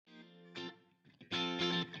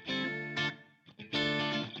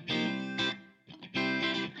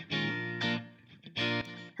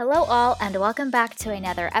Hello, all, and welcome back to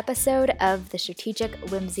another episode of the Strategic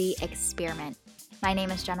Whimsy Experiment. My name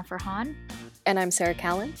is Jennifer Hahn. And I'm Sarah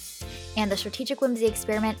Callan. And the Strategic Whimsy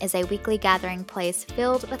Experiment is a weekly gathering place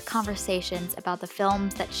filled with conversations about the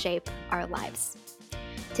films that shape our lives.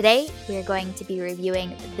 Today, we are going to be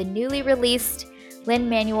reviewing the newly released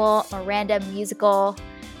Lin-Manuel Miranda musical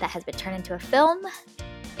that has been turned into a film,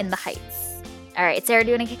 In the Heights. All right, Sarah, do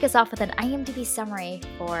you want to kick us off with an IMDb summary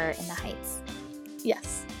for In the Heights?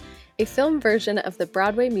 Yes. A film version of the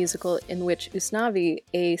Broadway musical in which Usnavi,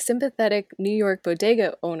 a sympathetic New York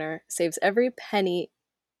bodega owner, saves every penny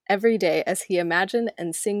every day as he imagines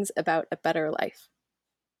and sings about a better life.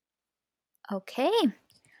 Okay.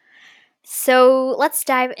 So let's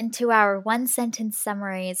dive into our one-sentence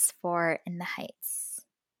summaries for In the Heights.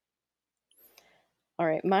 All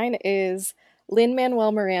right, mine is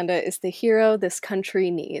Lin-Manuel Miranda is the hero this country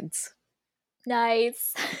needs.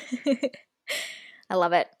 Nice. I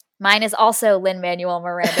love it. Mine is also Lin-Manuel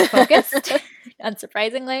Miranda focused,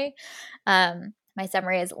 unsurprisingly. My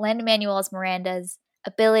summary is Lin-Manuel Miranda's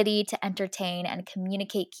ability to entertain and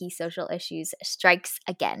communicate key social issues strikes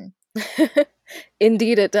again.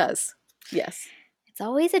 Indeed it does. Yes. It's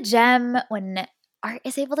always a gem when art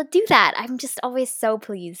is able to do that. I'm just always so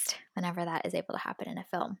pleased whenever that is able to happen in a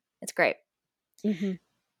film. It's great. Mm-hmm.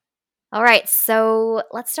 All right, so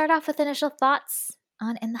let's start off with initial thoughts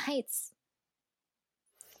on In the Heights.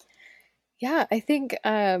 Yeah, I think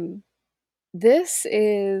this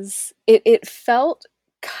is it felt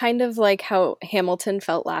kind of like how Hamilton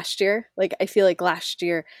felt last year. Like I feel like last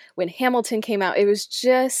year when Hamilton came out, it was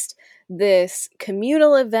just this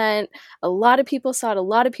communal event. A lot of people saw it, a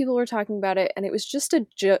lot of people were talking about it, and it was just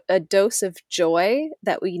a dose of joy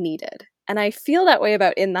that we needed. And I feel that way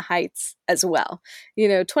about In the Heights as well.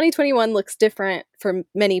 2021 looks different for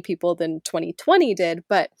many people than 2020 did,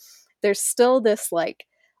 but there's still this like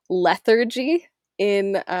lethargy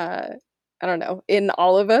in I don't know, in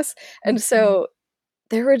all of us. And so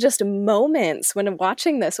there were just moments when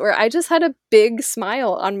watching this where I just had a big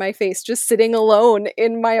smile on my face, just sitting alone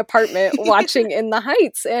in my apartment watching In the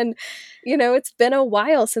Heights. And, it's been a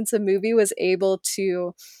while since a movie was able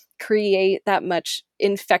to create that much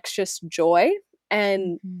infectious joy.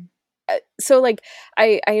 And so, like,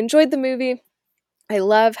 I enjoyed the movie. I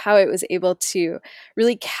love how it was able to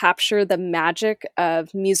really capture the magic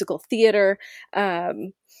of musical theater.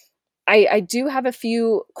 I do have a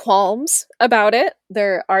few qualms about it.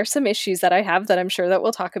 There are some issues that I have that I'm sure that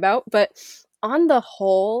we'll talk about, but on the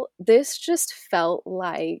whole, this just felt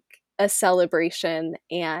like a celebration.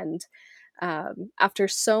 And after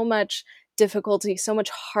so much difficulty, so much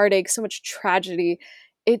heartache, so much tragedy,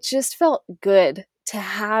 it just felt good to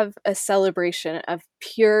have a celebration of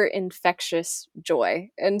pure infectious joy.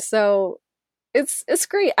 And so it's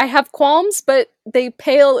great. I have qualms, but they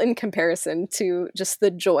pale in comparison to just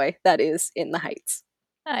the joy that is In the Heights.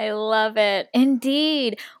 I love it.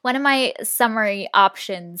 Indeed. One of my summary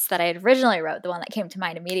options that I had originally wrote, the one that came to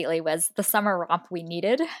mind immediately, was the summer romp we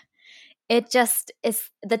needed. It just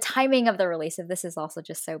is, the timing of the release of this is also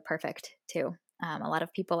just so perfect too. A lot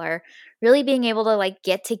of people are really being able to like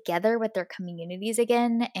get together with their communities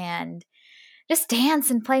again and just dance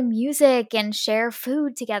and play music and share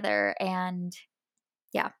food together. And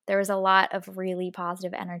yeah, there was a lot of really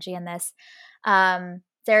positive energy in this.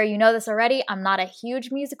 Sarah, you know this already. I'm not a huge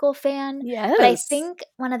musical fan, but I Yes. think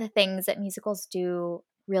one of the things that musicals do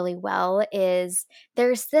really well is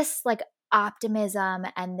there's this like optimism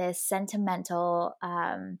and this sentimental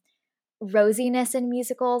rosiness in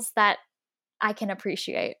musicals that I can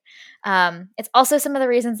appreciate. It's also some of the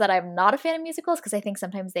reasons that I'm not a fan of musicals because I think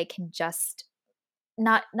sometimes they can just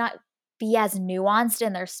not be as nuanced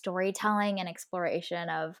in their storytelling and exploration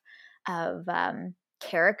of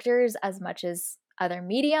characters as much as other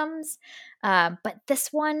mediums. But this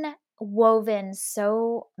one woven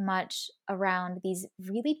so much around these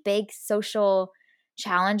really big social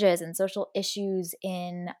challenges and social issues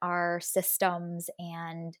in our systems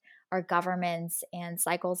and our governments and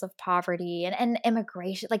cycles of poverty and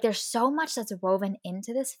immigration. Like there's so much that's woven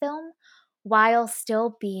into this film while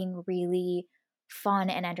still being really fun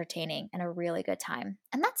and entertaining and a really good time.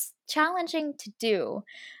 And that's challenging to do.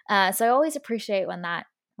 So I always appreciate when that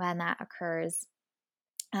occurs.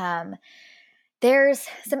 There's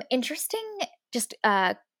some interesting just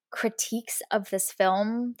critiques of this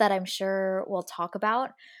film that I'm sure we'll talk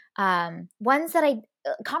about. Ones that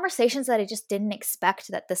conversations that I just didn't expect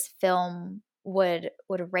that this film would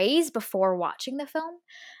raise before watching the film.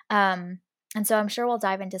 And so I'm sure we'll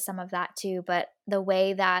dive into some of that too. But the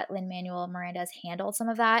way that Lin-Manuel Miranda has handled some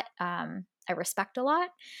of that, I respect a lot.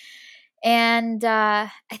 And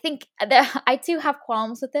I think that I too have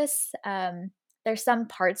qualms with this. There's some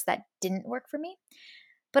parts that didn't work for me,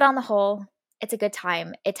 but on the whole, it's a good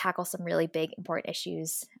time. It tackles some really big, important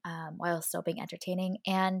issues while still being entertaining,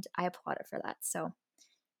 and I applaud it for that. So,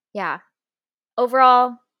 yeah,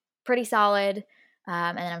 overall, pretty solid.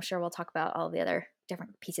 And then I'm sure we'll talk about all the other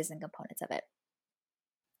different pieces and components of it.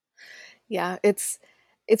 Yeah, it's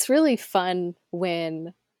really fun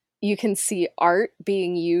when you can see art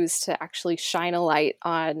being used to actually shine a light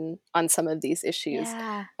on some of these issues.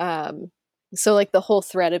 Yeah. Um, so like the whole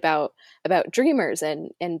thread about dreamers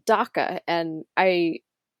and DACA, and I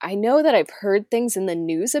know that I've heard things in the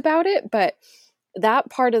news about it, but that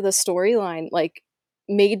part of the storyline like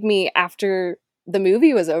made me, after the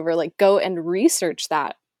movie was over, like go and research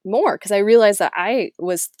that more, because I realized that I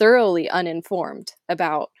was thoroughly uninformed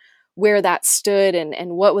about where that stood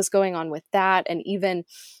and what was going on with that, and even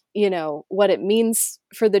what it means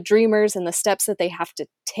for the dreamers and the steps that they have to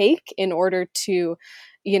take in order to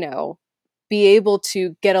you know be able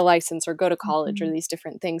to get a license or go to college or Mhm. these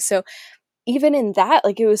different things. So even in that,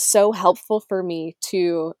 like, it was so helpful for me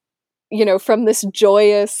to, from this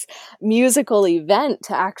joyous musical event,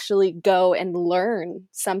 to actually go and learn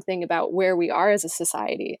something about where we are as a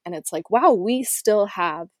society. And it's like, wow, we still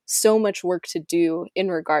have so much work to do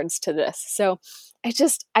in regards to this. So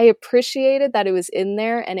I appreciated that it was in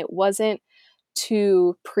there and it wasn't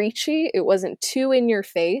too preachy, it wasn't too in your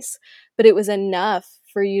face, but it was enough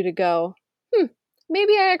for you to go, hmm,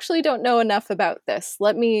 maybe I actually don't know enough about this.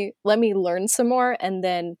 Let me learn some more and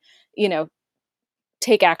then, you know,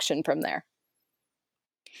 take action from there.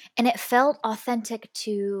 And it felt authentic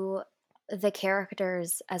to the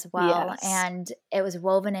characters as well, Yes. and it was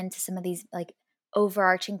woven into some of these, like,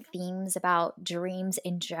 overarching themes about dreams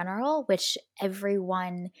in general, which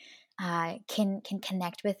everyone, can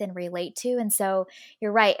connect with and relate to, and so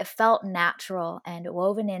you're right, it felt natural and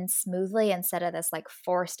woven in smoothly instead of this, like,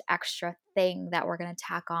 forced extra thing that we're gonna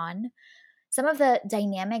tack on. Some of the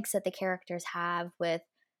dynamics that the characters have with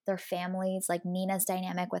their families, like Nina's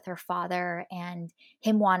dynamic with her father and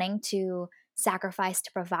him wanting to sacrifice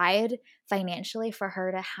to provide financially for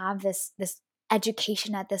her to have this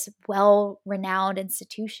education at this well-renowned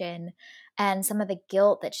institution, and some of the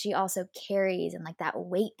guilt that she also carries and like that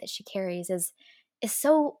weight that she carries is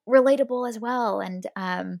so relatable as well. And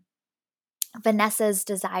Vanessa's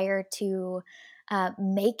desire to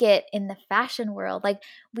make it in the fashion world. Like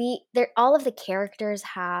there, all of the characters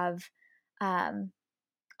have um,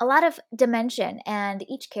 a lot of dimension, and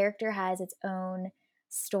each character has its own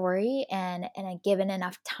story and a given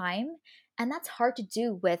enough time, and that's hard to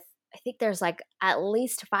do with. I think there's like at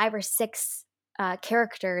least 5 or 6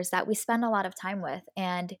 characters that we spend a lot of time with,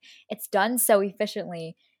 and it's done so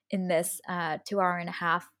efficiently in this 2 hour and a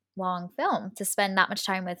half long film to spend that much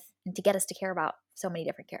time with and to get us to care about so many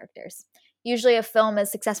different characters. Usually, a film is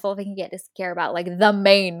successful if we can get us to care about like the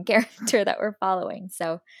main character that we're following.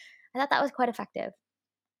 So, I thought that was quite effective.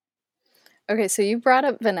 Okay, so you brought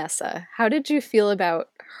up Vanessa. How did you feel about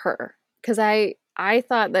her? Because I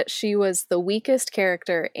thought that she was the weakest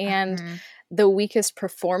character and Mhm. the weakest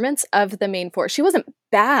performance of the main four. She wasn't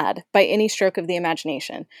bad by any stroke of the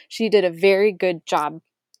imagination. She did a very good job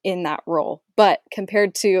in that role. But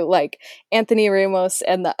compared to like Anthony Ramos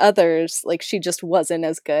and the others, like she just wasn't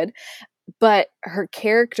as good. But her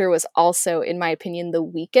character was also, in my opinion, the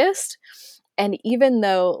weakest. And even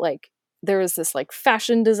though like there was this like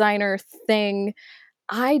fashion designer thing,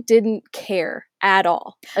 I didn't care at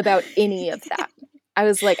all about any of that. I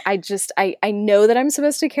was like, I know that I'm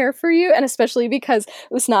supposed to care for you, and especially because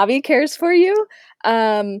Usnavi cares for you,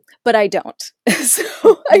 but I don't. So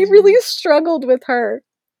I really Mhm. struggled with her.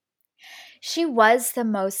 She was the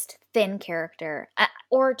most thin character,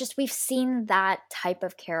 or just we've seen that type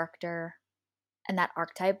of character and that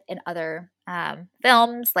archetype in other,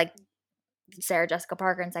 films, like Sarah Jessica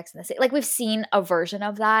Parker in Sex and the City. Like, we've seen a version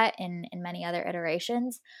of that in many other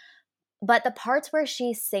iterations, but the parts where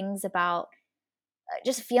she sings about,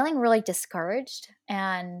 just feeling really discouraged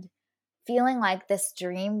and feeling like this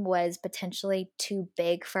dream was potentially too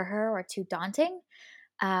big for her or too daunting,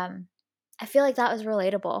 um, I feel like that was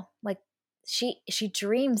relatable. Like she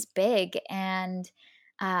dreams big, and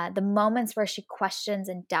the moments where she questions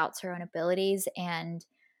and doubts her own abilities, and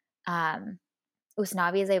um,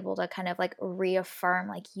 Usnavi is able to kind of like reaffirm,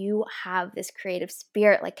 like you have this creative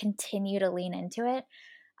spirit, like continue to lean into it.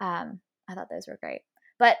 I thought those were great.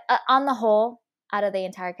 But on the whole, out of the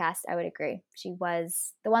entire cast, I would agree. She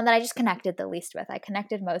was the one that I just connected the least with. I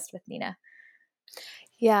connected most with Nina.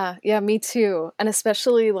 Yeah, yeah, me too. And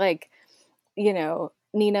especially like,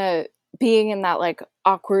 Nina being in that like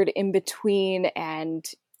awkward in between, and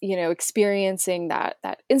experiencing that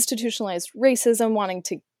institutionalized racism, wanting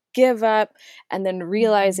to give up, and then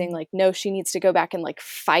realizing Mhm. like no, she needs to go back and like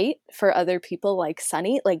fight for other people like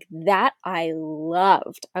Sunny. Like that I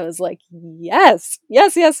loved. I was like, yes,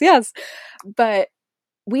 yes, yes, yes. But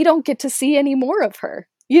we don't get to see any more of her.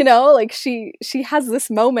 Like she has this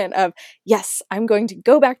moment of, yes, I'm going to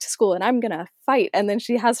go back to school and I'm going to fight. And then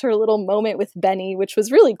she has her little moment with Benny, which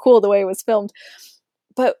was really cool the way it was filmed.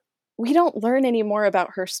 But we don't learn any more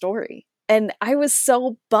about her story. And I was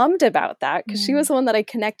so bummed about that because she was Mm. the one that I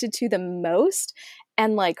connected to the most.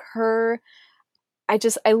 And like her,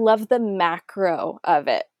 I love the macro of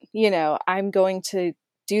it. I'm going to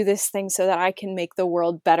do this thing so that I can make the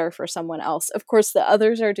world better for someone else. Of course, the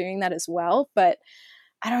others are doing that as well, but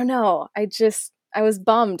I don't know. I was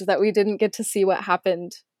bummed that we didn't get to see what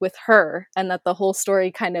happened with her and that the whole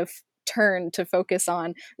story kind of turned to focus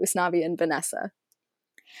on Usnavi and Vanessa.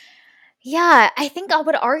 Yeah, I think I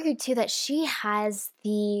would argue too that she has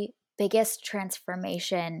the biggest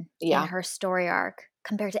transformation in Yeah. her story arc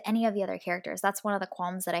compared to any of the other characters. That's one of the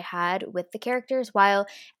qualms that I had with the characters. While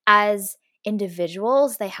as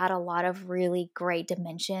individuals, they had a lot of really great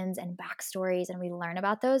dimensions and backstories, and we learn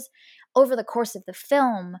about those over the course of the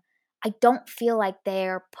film. I don't feel like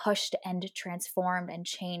they're pushed and transformed and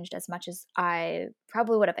changed as much as I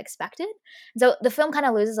probably would have expected. So the film kind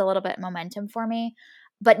of loses a little bit momentum for me,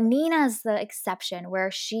 but Nina's the exception where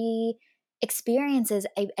she experiences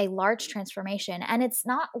a large transformation. And it's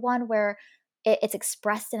not one where it's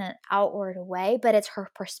expressed in an outward way, but it's her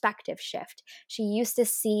perspective shift. She used to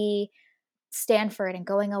see Stanford and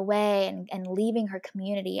going away and leaving her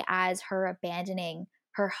community as her abandoning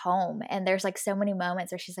her home. And there's like so many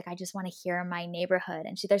moments where she's like, I just want to hear my neighborhood.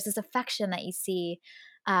 And there's this affection that you see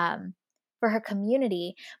um, for her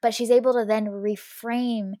community, but she's able to then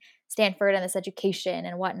reframe Stanford and this education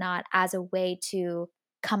and whatnot as a way to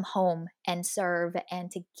come home and serve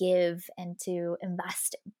and to give and to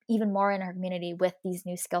invest even more in her community with these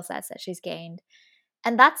new skill sets that she's gained.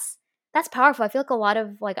 And that's powerful. I feel like a lot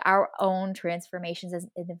of like our own transformations as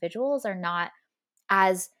individuals are not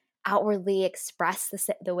as outwardly expressed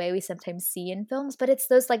the way we sometimes see in films, but it's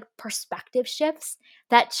those like perspective shifts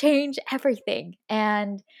that change everything.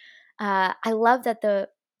 And I love that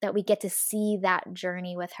we get to see that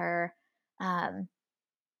journey with her. Um,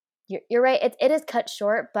 you're right. It is cut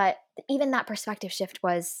short, but even that perspective shift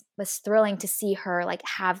was thrilling to see her like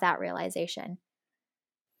have that realization.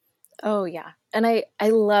 Oh yeah. And I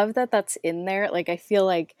love that that's in there. Like I feel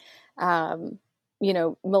like um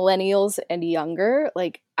millennials and younger,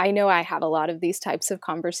 like I know I have a lot of these types of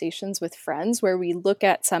conversations with friends where we look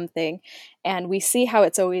at something and we see how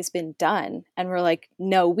it's always been done and we're like,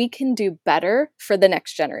 "No, we can do better for the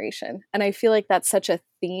next generation." And I feel like that's such a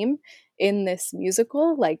theme in this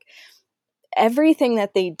musical. Like everything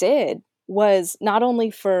that they did was not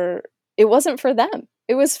only for it wasn't for them.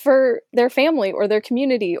 It was for their family or their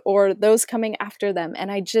community or those coming after them.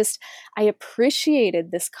 And I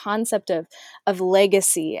appreciated this concept of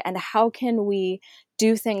legacy and how can we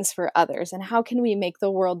do things for others and how can we make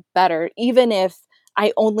the world better even if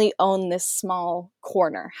I only own this small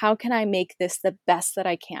corner. How can I make this the best that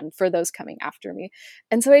I can for those coming after me?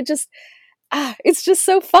 And so it's just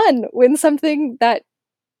so fun when something that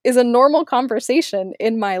is a normal conversation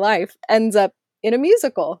in my life ends up in a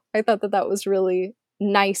musical. I thought that that was really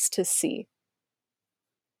nice to see.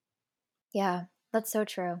 Yeah, that's so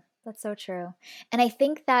true. That's so true. And I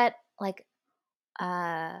think that like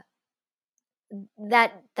uh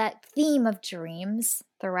that theme of dreams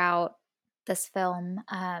throughout this film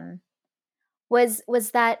was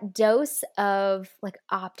that dose of like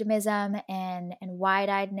optimism and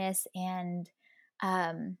wide-eyedness and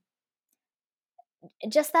um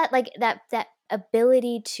just that like that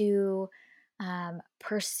ability to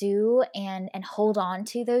pursue and hold on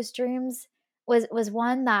to those dreams was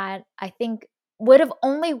one that I think would have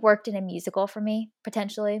only worked in a musical for me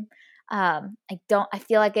potentially. I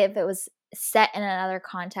feel like if it was set in another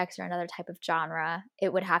context or another type of genre,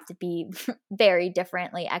 it would have to be very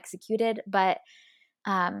differently executed. But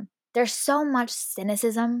there's so much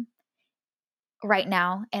cynicism right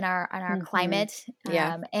now in our Mhm. climate,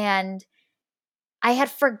 Yeah. and I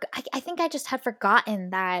think I just had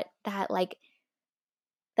forgotten that, like,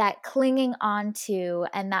 that clinging on to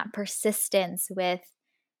and that persistence with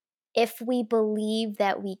if we believe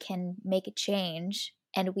that we can make a change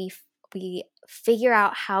and we figure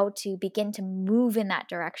out how to begin to move in that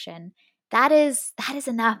direction, that is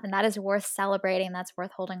enough and that is worth celebrating, that's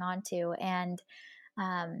worth holding on to, and,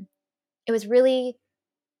 um, it was really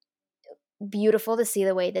beautiful to see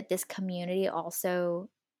the way that this community also,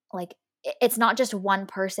 like, it's not just one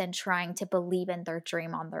person trying to believe in their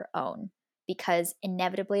dream on their own, because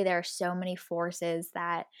inevitably there are so many forces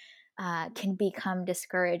that can become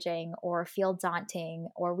discouraging or feel daunting,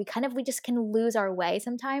 or we just can lose our way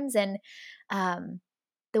sometimes. And um,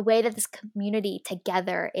 the way that this community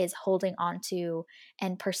together is holding on to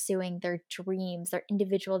and pursuing their dreams, their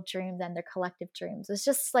individual dreams and their collective dreams, is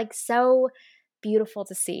just like so beautiful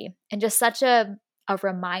to see, and just such a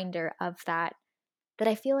reminder of that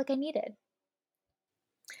I feel like I needed.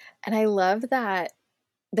 And I love that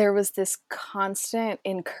there was this constant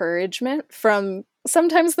encouragement from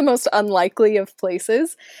sometimes the most unlikely of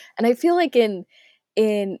places. And I feel like in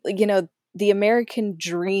the American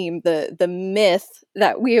dream, the myth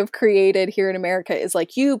that we have created here in America is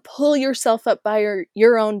like you pull yourself up by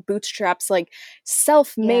your own bootstraps, like Yeah.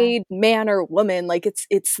 self-made man or woman. Like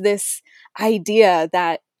it's this idea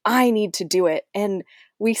that I need to do it. And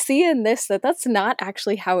we see in this that that's not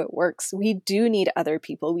actually how it works. We do need other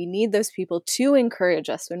people. We need those people to encourage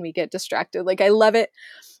us when we get distracted. Like I love it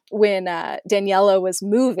when Daniela was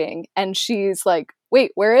moving and she's like,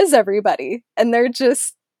 "Wait, where is everybody?" And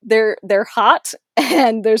they're hot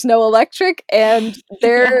and there's no electric and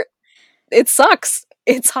Yeah. it sucks.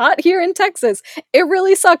 It's hot here in Texas. It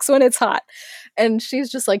really sucks when it's hot. And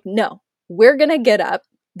she's just like, "No, we're going to get up.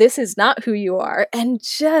 This is not who you are." And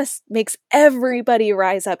just makes everybody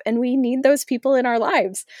rise up. And we need those people in our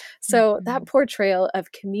lives. So that Mhm. portrayal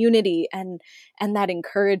of community and that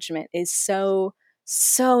encouragement is so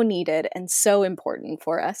needed and so important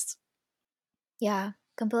for us. Yeah,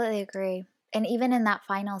 completely agree. And even in that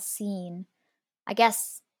final scene, I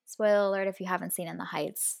guess, spoiler alert, if you haven't seen In the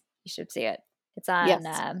Heights, you should see it. It's on,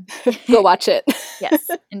 Yes. Go watch it. yes,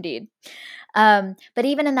 indeed. But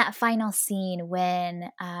even in that final scene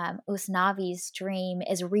when, Usnavi's dream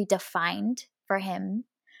is redefined for him,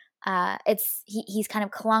 he's kind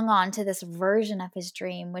of clung on to this version of his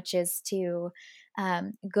dream, which is to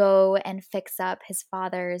go and fix up his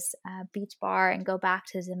father's beach bar and go back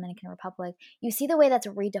to the Dominican Republic. You see the way that's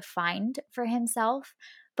redefined for himself,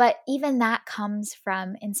 but even that comes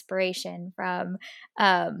from inspiration from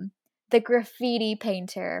um, the graffiti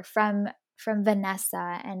painter, from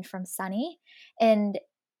Vanessa and from Sunny, and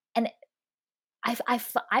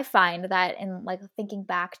I find that in, like, thinking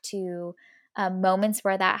back to, moments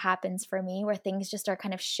where that happens for me, where things just are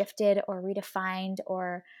kind of shifted or redefined,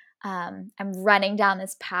 or, I'm running down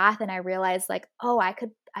this path and I realize, like, "Oh,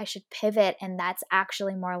 I should pivot, and that's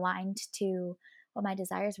actually more aligned to what my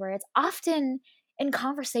desires were." It's often in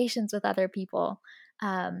conversations with other people,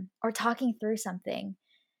 or talking through something.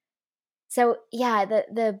 So, yeah,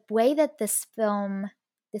 the way that this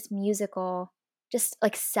musical just,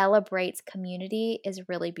 like, celebrates community is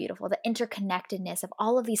really beautiful. The interconnectedness of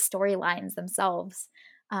all of these storylines themselves,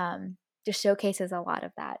 just showcases a lot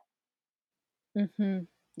of that. Mhm.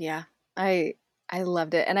 Yeah. I I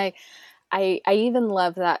loved it. And I even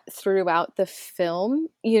love that throughout the film,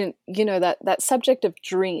 that subject of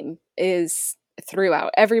dream is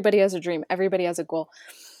throughout. Everybody has a dream, everybody has a goal.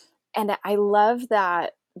 And I love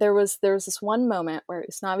that there was this one moment where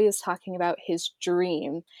Usnavi is talking about his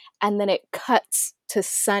dream, and then it cuts to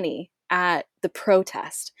Sunny at the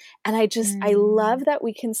protest. And I Mm. love that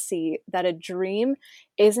we can see that a dream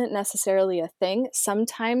isn't necessarily a thing.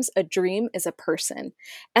 Sometimes a dream is a person.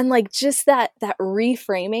 And like just that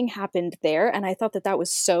reframing happened there, and I thought that that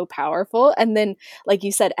was so powerful. And then like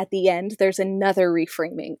you said, at the end there's another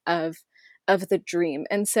reframing of the dream.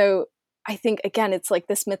 And so I think again it's like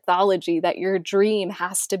this mythology that your dream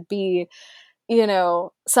has to be,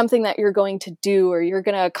 something that you're going to do or you're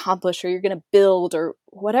going to accomplish or you're going to build or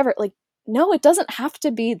whatever. Like no, it doesn't have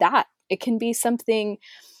to be that. It can be something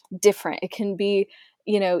different. It can be,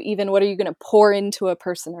 even what are you going to pour into a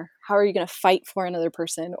person, or how are you going to fight for another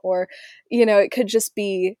person, or it could just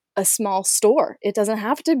be a small store. It doesn't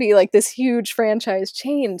have to be like this huge franchise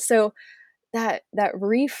chain. So that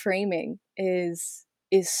reframing is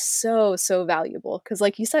so valuable, because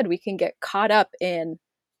like you said, we can get caught up in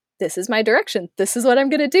this is my direction, this is what I'm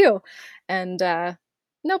going to do, and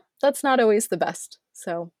nope, that's not always the best.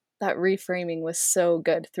 So that reframing was so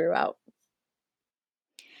good throughout.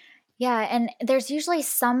 Yeah, and there's usually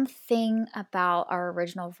something about our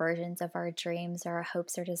original versions of our dreams or our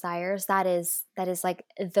hopes or desires that is like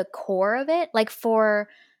the core of it. Like for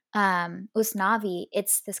Usnavi,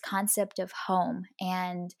 it's this concept of home,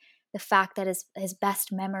 and the fact that his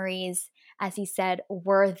best memories, as he said,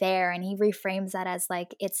 were there, and he reframes that as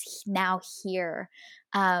like now here.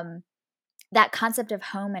 That concept of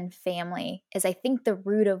home and family is, I think, the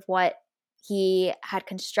root of what he had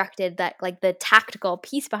constructed that, like, the tactical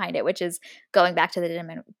piece behind it, which is going back to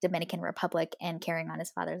the Dominican Republic and carrying on his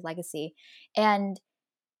father's legacy. And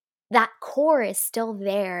that core is still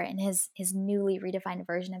there in his newly redefined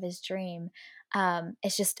version of his dream.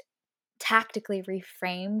 It's just tactically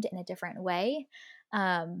reframed in a different way.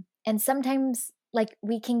 And sometimes, like,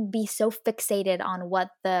 we can be so fixated on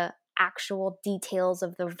what the actual details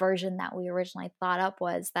of the version that we originally thought up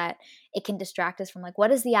was, that it can distract us from, like,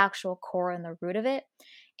 what is the actual core and the root of it.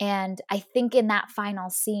 And I think in that final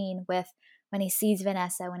scene, with when he sees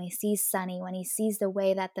Vanessa, when he sees Sunny, when he sees the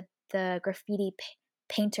way that the graffiti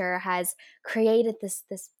painter has created this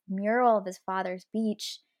mural of his father's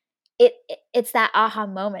beach, it's that aha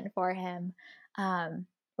moment for him,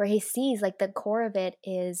 where he sees, like, the core of it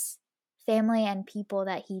is family and people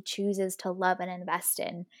that he chooses to love and invest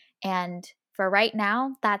in. And for right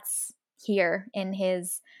now, that's here in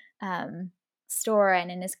his, um, store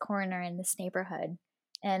and in his corner in this neighborhood.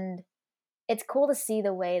 And it's cool to see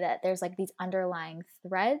the way that there's, like, these underlying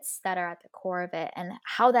threads that are at the core of it, and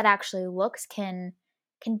how that actually looks can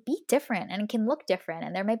be different and can look different,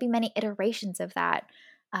 and there may be many iterations of that,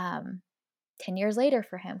 um, 10 years later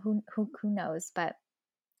for him. Who knows? But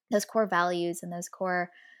those core values and those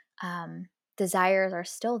core, desires are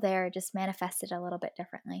still there, just manifested a little bit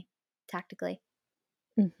differently, tactically.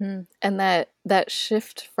 And that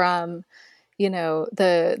shift from,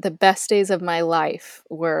 the best days of my life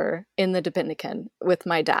were in the Dominican with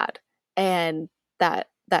my dad, and that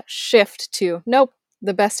shift to, "Nope,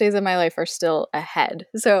 the best days of my life are still ahead."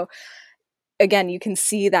 So, again, you can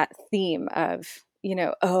see that theme of,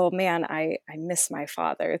 "Oh, man, I miss my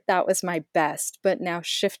father. That was my best," but now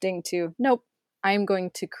shifting to, "Nope, I'm going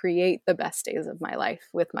to create the best days of my life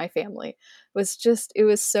with my family." It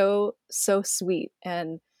was so, so sweet,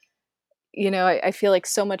 and I feel like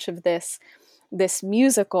so much of this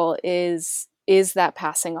musical is that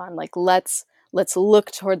passing on. Like, let's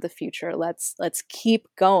look toward the future. Let's keep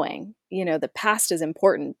going. The past is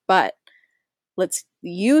important, but let's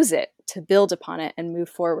use it to build upon it and move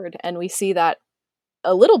forward. And we see that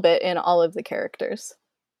a little bit in all of the characters.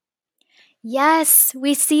 Yes,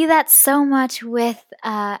 we see that so much with,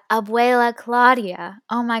 Abuela Claudia.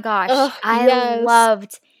 Oh my gosh, Oh, I yes.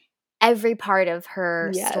 loved every part of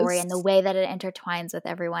her story and the Yes. way that it intertwines with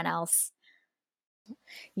everyone else.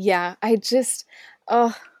 Yeah,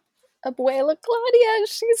 oh, Abuela Claudia,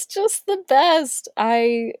 she's just the best.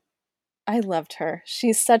 I loved her.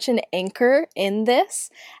 She's such an anchor in this,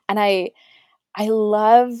 and I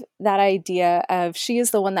love that idea of she is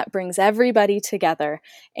the one that brings everybody together,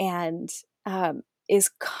 and is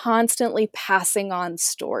constantly passing on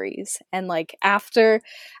stories. And like, after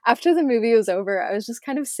the movie was over, I was just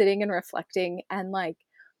kind of sitting and reflecting, and like,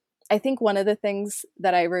 I think one of the things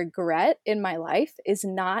that I regret in my life is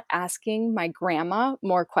not asking my grandma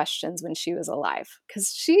more questions when she was alive, because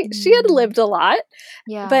she had Mm, lived a lot,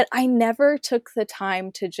 yeah. but I never took the time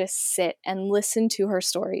to just sit and listen to her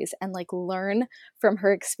stories and, like, learn from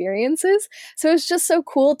her experiences. So it's just so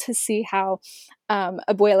cool to see how,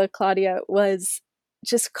 Abuela Claudia was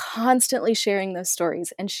just constantly sharing those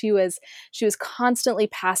stories, and she was constantly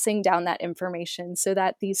passing down that information so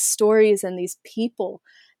that these stories and these people,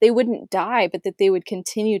 they wouldn't die, but that they would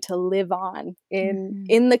continue to live on in Mhm.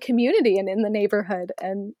 in the community and in the neighborhood.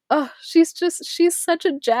 And, oh, she's such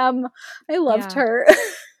a gem. I loved Yeah. her.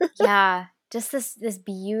 Yeah. Just this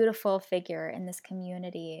beautiful figure in this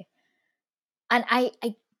community. And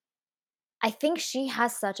I think she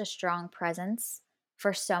has such a strong presence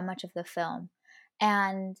for so much of the film.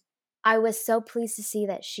 And I was so pleased to see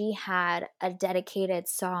that she had a dedicated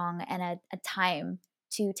song and a time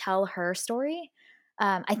to tell her story.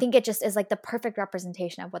 I think it just is like the perfect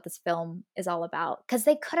representation of what this film is all about. Because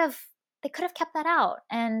they could have kept that out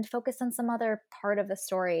and focused on some other part of the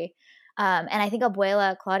story. And I think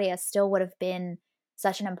Abuela Claudia still would have been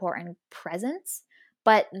such an important presence.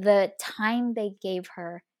 But the time they gave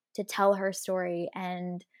her to tell her story,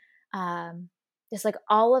 and um, just like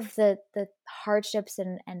all of the hardships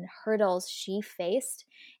and hurdles she faced,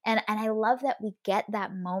 and I love that we get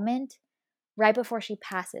that moment right before she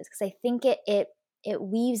passes, because I think it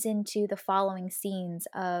weaves into the following scenes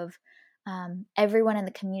of, everyone in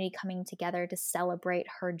the community coming together to celebrate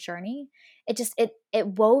her journey. It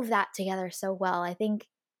wove that together so well. I think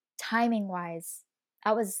timing wise,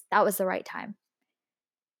 that was the right time.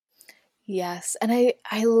 Yes, and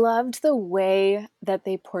I loved the way that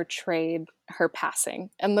they portrayed her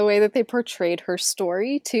passing and the way that they portrayed her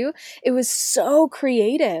story too. It was so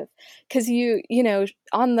creative, because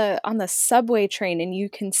on the subway train, and you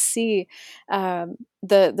can see,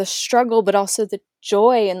 the struggle, but also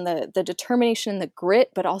joy and the determination and the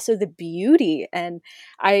grit, but also the beauty. And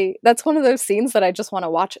that's one of those scenes that I just want to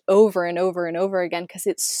watch over and over and over again, because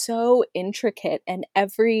it's so intricate and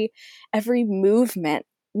every movement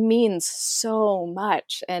means so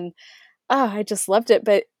much. And I just loved it.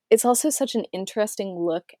 But it's also such an interesting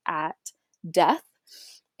look at death.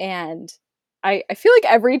 And I feel like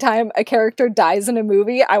every time a character dies in a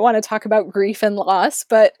movie, I want to talk about grief and loss.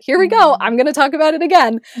 But here we go. Mhm. I'm going to talk about it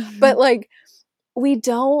again. But Mhm. like, we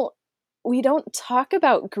don't talk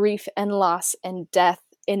about grief and loss and death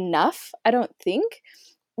enough, I don't think.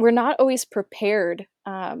 We're not always prepared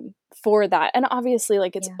for that. And obviously,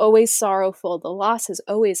 like, it's Yeah. always sorrowful. The loss is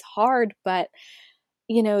always hard, but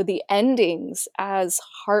the endings, as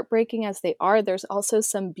heartbreaking as they are, there's also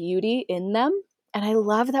some beauty in them. And I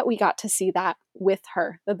love that we got to see that with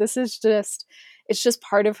her, that this is just, it's just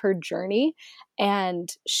part of her journey.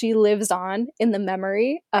 And she lives on in the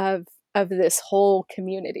memory of this whole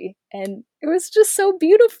community. And it was just so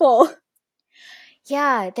beautiful.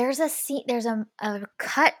 Yeah, there's a scene, there's a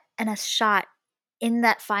cut and a shot in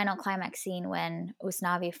that final climax scene when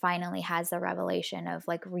Usnavi finally has the revelation of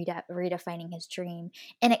like redefining his dream.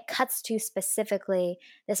 And it cuts to specifically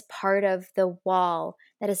this part of the wall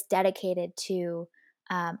that is dedicated to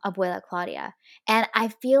Abuela Claudia. And I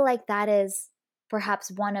feel like that is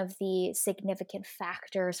perhaps one of the significant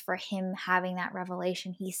factors for him having that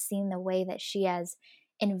revelation. He's seen the way that she has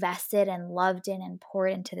invested and loved in and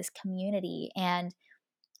poured into this community. And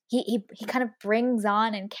he kind of brings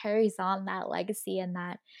on and carries on that legacy and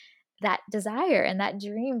that desire and that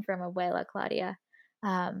dream from Abuela Claudia.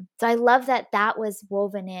 So I love that that was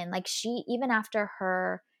woven in. Like, she, even after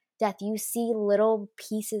her death, you see little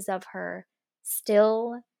pieces of her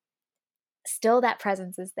still, still that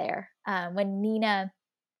presence is there. When Nina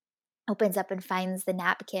opens up and finds the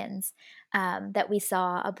napkins that we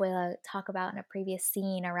saw Abuela talk about in a previous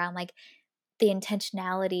scene around like the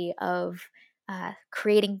intentionality of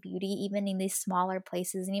creating beauty even in these smaller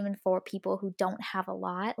places and even for people who don't have a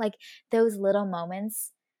lot, like those little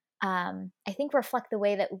moments I think reflect the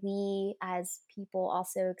way that we as people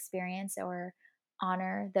also experience or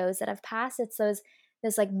honor those that have passed. It's those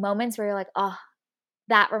like moments where you're like, oh,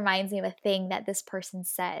 that reminds me of a thing that this person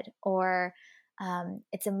said, or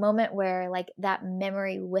it's a moment where like that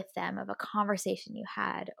memory with them of a conversation you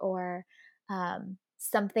had, or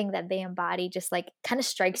something that they embody just like kind of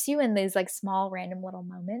strikes you in these like small random little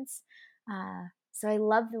moments. So I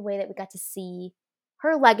love the way that we got to see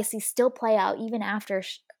her legacy still play out even after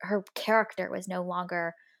her character was no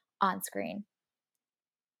longer on screen.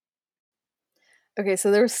 Okay, so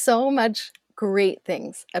there's so much great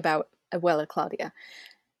things about Abuela Claudia.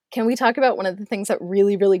 Can we talk about one of the things that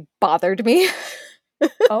really, really bothered me?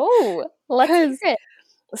 Oh, let's hear Because it.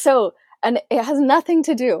 So, and it has nothing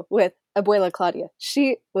to do with Abuela Claudia.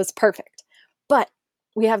 She was perfect. But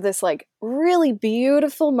we have this like really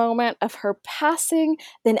beautiful moment of her passing.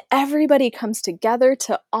 Then everybody comes together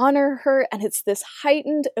to honor her. And it's this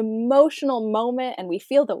heightened emotional moment. And we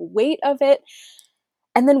feel the weight of it.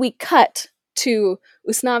 And then we cut to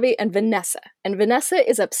Usnavi and Vanessa. And Vanessa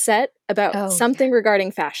is upset about Oh yeah. something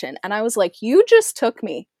regarding fashion. And I was like, you just took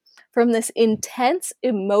me from this intense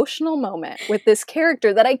emotional moment with this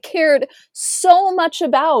character that I cared so much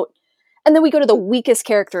about. And then we go to the weakest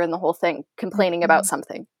character in the whole thing complaining about Mhm.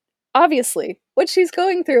 something. Obviously, what she's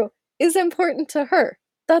going through is important to her.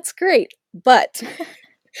 That's great. But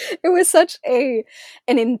it was such an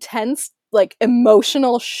intense, like,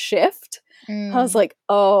 emotional shift. I was Mm. like,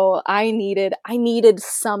 "Oh, I needed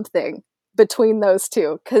something between those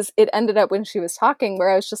two, because it ended up when she was talking where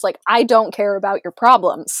I was just like, "I don't care about your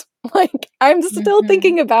problems." Like, I'm still Mhm.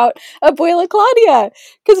 thinking about Abuela Claudia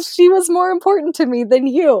because she was more important to me than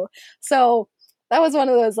you. So, that was one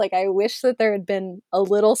of those, like, I wish that there had been a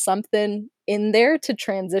little something in there to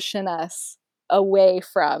transition us away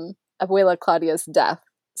from Abuela Claudia's death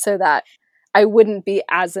so that I wouldn't be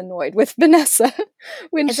as annoyed with Vanessa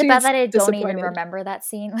when Is it bad she's that I don't even disappointed. remember that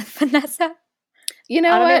scene with Vanessa? You I know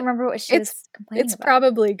don't even what? remember what she It's was complaining it's about.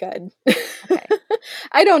 probably good. Okay.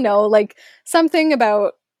 I don't know, like, something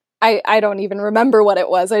about I don't even remember what it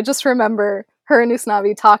was. I just remember her and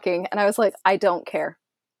Usnavi talking, and I was like, "I don't care.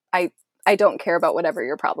 I I don't care about whatever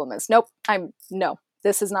your problem is. Nope, no,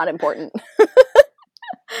 this is not important."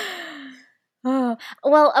 Oh,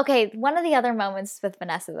 well, okay, one of the other moments with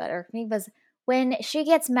Vanessa that irked me was when she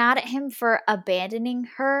gets mad at him for abandoning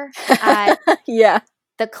her at Yeah.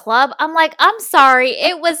 the club. I'm like, "I'm sorry,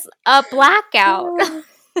 it was a blackout."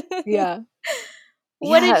 Yeah.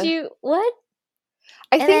 What did Yeah. you what?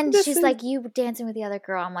 I And think then this she's is like, "You dancing with the other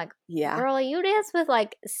girl." I'm like, yeah. "Girl, you danced with,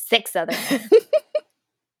 like, 6 other men."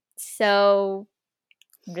 So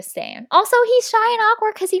I'm just saying. Also, he's shy and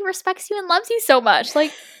awkward because he respects you and loves you so much.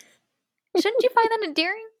 Like, shouldn't you find that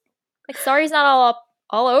endearing? Like, sorry he's not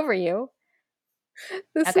all over you.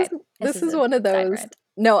 This is Okay, this this is is a one of side those. rant.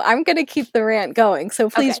 No, I'm gonna keep the rant going, so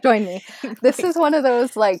please Okay. join me. This is Please. one of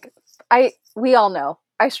those, like, we all know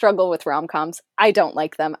I struggle with rom-coms. I don't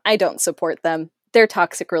like them. I don't support them. They're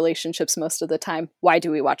toxic relationships most of the time. Why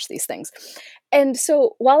do we watch these things? And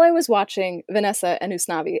so while I was watching Vanessa and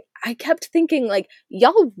Usnavi, I kept thinking, like,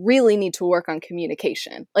 y'all really need to work on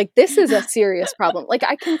communication. Like, this is a serious problem. Like,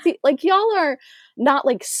 I can see, like, y'all are not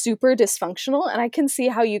like super dysfunctional, and I can see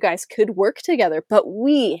how you guys could work together, but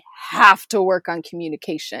we have to work on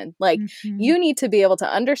communication. Like, Mhm. you need to be able to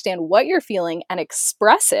understand what you're feeling and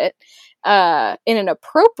express it in an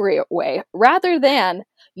appropriate way rather than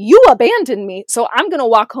you abandoned me, so I'm going to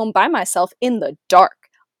walk home by myself in the dark.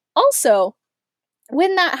 Also,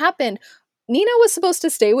 when that happened, Nina was supposed to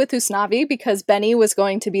stay with Usnavi because Benny was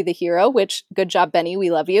going to be the hero, which, good job, Benny, we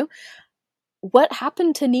love you. What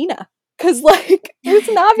happened to Nina? Because, like,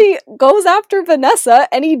 Usnavi goes after Vanessa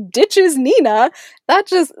and he ditches Nina.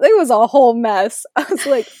 It was a whole mess. I was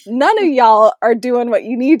like, none of y'all are doing what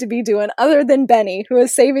you need to be doing other than Benny, who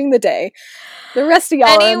is saving the day. The rest of y'all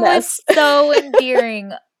are Benny a was mess. so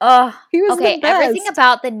endearing. Ugh. He was the Okay, everything best.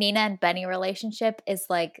 about the Nina and Benny relationship is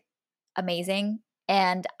like amazing.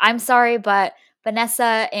 And I'm sorry, but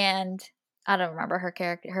Vanessa and I don't remember her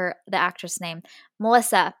character, the actress name,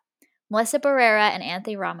 Melissa, Melissa Barrera and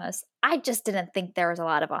Anthony Ramos. I just didn't think there was a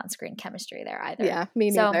lot of on-screen chemistry there either. Yeah, me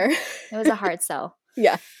So neither. it was a hard sell.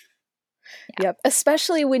 Yeah. Yeah. Yep.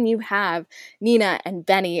 Especially when you have Nina and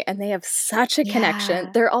Benny and they have such a connection.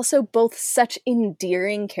 Yeah. They're also both such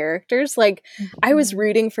endearing characters. Like, I was Mhm.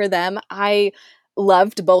 rooting for them. I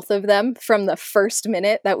loved both of them from the first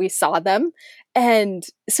minute that we saw them. And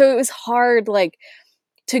so it was hard, like,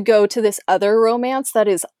 to go to this other romance that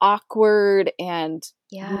is awkward and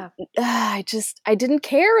Yeah. I didn't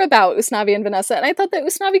care about Usnavi and Vanessa, and I thought that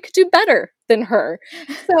Usnavi could do better than her.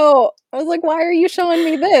 So I was like, why are you showing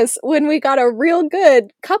me this when we got a real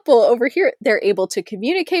good couple over here? They're able to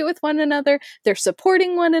communicate with one another, they're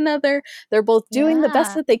supporting one another, they're both doing the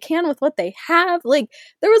best Yeah. that they can with what they have. Like,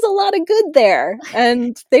 there was a lot of good there,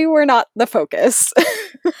 and they were not the focus.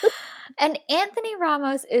 And Anthony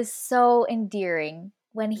Ramos is so endearing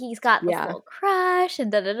when he's got the Yeah, full crush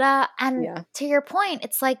and da da da. And yeah. to your point,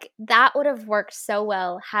 it's like that would have worked so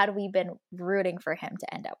well had we been rooting for him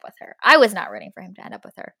to end up with her. I was not rooting for him to end up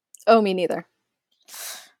with her, Oh, me neither.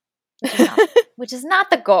 which is not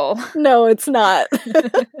the goal. No, it's not.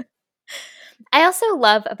 I also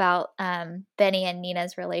love about Benny and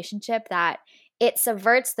Nina's relationship that it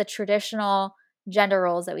subverts the traditional gender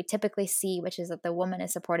roles that we typically see, which is that the woman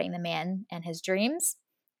is supporting the man and his dreams.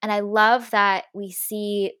 And I love that we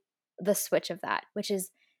see the switch of that, which is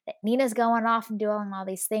that Nina's going off and doing all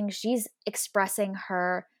these things. She's expressing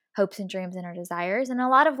her hopes and dreams and her desires. In a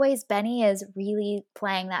lot of ways, Benny is really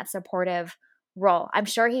playing that supportive role. I'm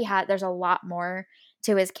sure there's a lot more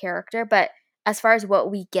to his character, but as far as what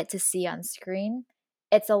we get to see on screen,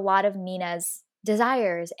 it's a lot of Nina's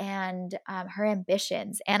desires and her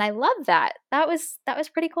ambitions, and I love that. That was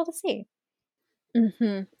pretty cool to see.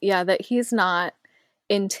 Mhm. Yeah, that he's not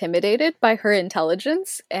intimidated by her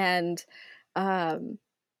intelligence, and, um,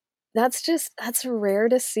 that's rare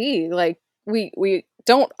to see. Like, we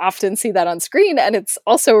don't often see that on screen, and it's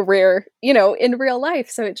also rare, in real life,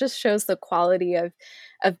 so it just shows the quality of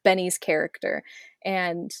Benny's character,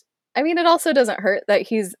 and, I mean, it also doesn't hurt that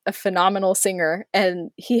he's a phenomenal singer, and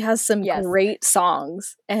he has some Yes. great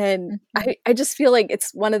songs, and Mhm. I just feel like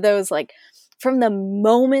it's one of those, like, from the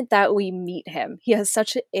moment that we meet him, he has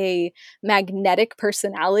such a magnetic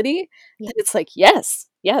personality Yeah. that it's like, "Yes,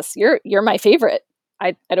 yes, you're my favorite.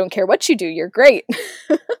 I don't care what you do, you're great."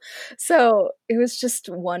 So, it was just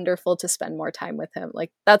wonderful to spend more time with him,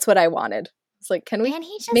 like, that's what I wanted. It's like, "Can we And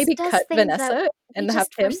he just maybe does cut things that Vanessa we and have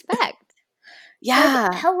just him?" respect. Like, Yeah.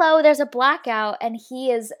 hello, there's a blackout, and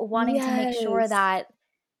he is wanting to make sure Yes. that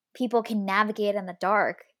people can navigate in the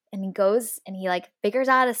dark, and he goes and he, like, figures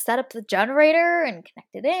out how to set up the generator and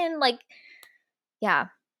connect it in, like yeah.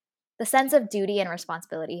 The sense of duty and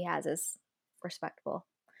responsibility he has is respectful.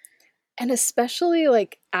 And especially,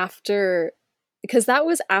 like, after because that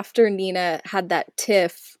was after Nina had that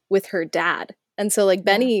tiff with her dad, and so, like, Yeah.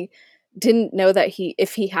 Benny didn't know that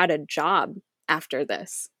if he had a job after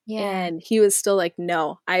this, Yeah. and he was still like,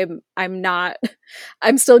 "No, I'm not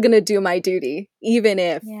I'm still gonna do my duty, even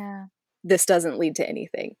if Yeah. this doesn't lead to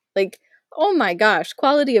anything." Like, oh my gosh,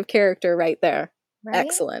 quality of character right there. Right?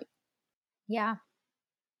 Excellent. Yeah.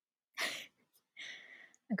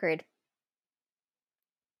 Agreed.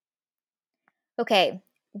 Okay.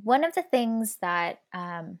 one of the things that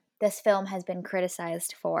this film has been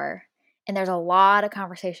criticized for, and there's a lot of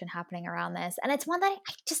conversation happening around this, and it's one that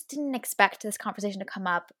I just didn't expect this conversation to come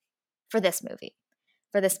up for this movie,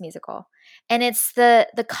 for this musical, and it's the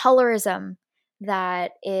colorism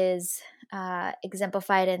that is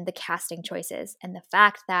exemplified in the casting choices, and the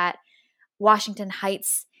fact that Washington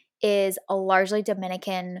Heights is a largely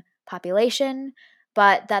Dominican population,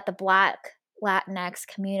 but that the Black Latinx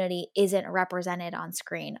community isn't represented on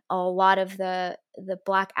screen. A lot of the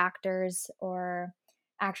Black actors or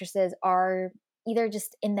actresses are either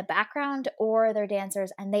just in the background or they're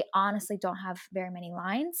dancers, and they honestly don't have very many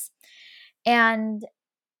lines. And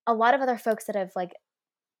a lot of other folks that have like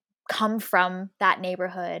come from that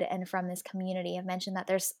neighborhood and from this community have mentioned that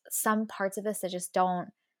there's some parts of this that just don't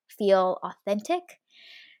feel authentic.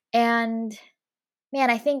 And man,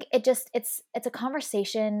 I think it's a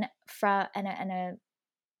conversation from and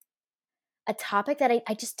a topic that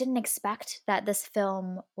I just didn't expect that this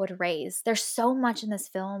film would raise. There's so much in this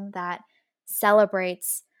film that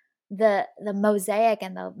celebrates the mosaic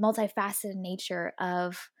and the multifaceted nature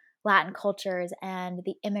of Latin cultures and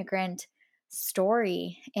the immigrant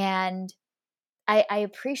story. And I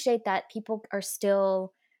appreciate that people are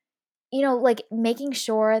still, like making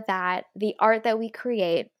sure that the art that we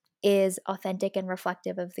create is authentic and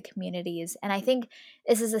reflective of the communities. And I think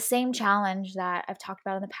this is the same challenge that I've talked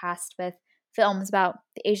about in the past with films about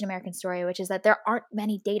the Asian American story, which is that there aren't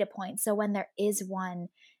many data points. So when there is one,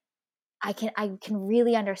 I can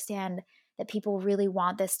really understand that people really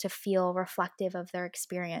want this to feel reflective of their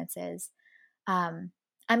experiences. Um,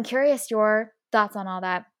 I'm curious your thoughts on all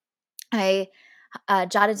that. I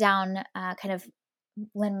jotted down kind of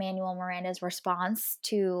Lin Manuel Miranda's response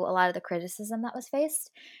to a lot of the criticism that was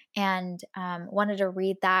faced, and wanted to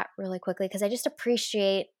read that really quickly because I just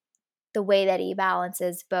appreciate the way that he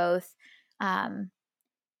balances both um,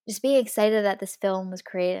 just being excited that this film was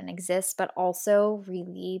created and exists, but also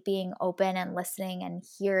really being open and listening and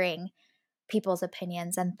hearing people's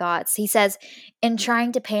opinions and thoughts. He says, in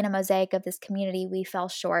trying to paint a mosaic of this community, we fell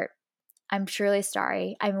short. I'm truly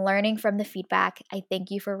sorry. I'm learning from the feedback. I thank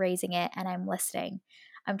you for raising it, and I'm listening.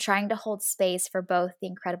 I'm trying to hold space for both the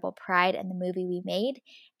incredible pride in the movie we made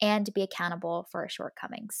and to be accountable for our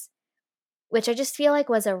shortcomings, which I just feel like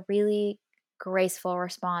was a really graceful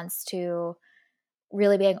response to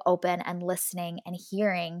really being open and listening and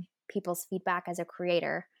hearing people's feedback as a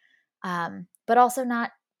creator, but also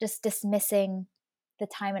not just dismissing the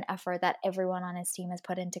time and effort that everyone on his team has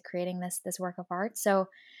put into creating this work of art. So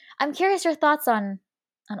I'm curious your thoughts on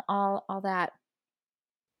all that.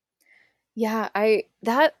 Yeah, I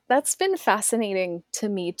that's been fascinating to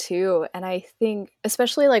me too, and I think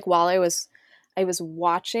especially like while I was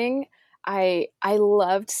watching, I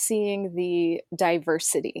loved seeing the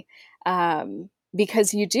diversity.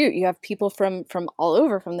 Because you have people from all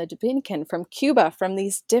over, from the Dominican, from Cuba, from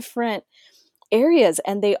these different areas,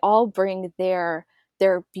 and they all bring their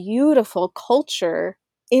beautiful culture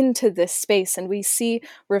into this space, and we see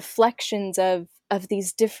reflections of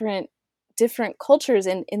these different cultures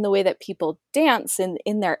in the way that people dance and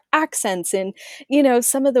in their accents and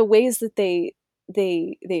some of the ways that they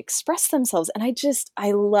express themselves, and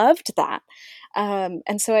I loved that.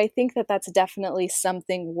 And so I think that that's definitely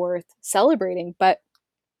something worth celebrating, but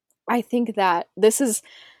I think that this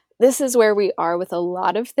is where we are with a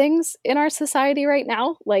lot of things in our society right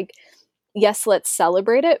now. Like, yes, let's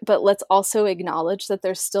celebrate it, but let's also acknowledge that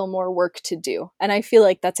there's still more work to do. And I feel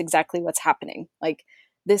like that's exactly what's happening. Like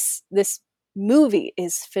this movie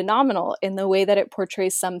is phenomenal in the way that it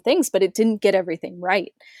portrays some things, but it didn't get everything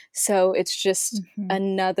right. So it's just Mhm.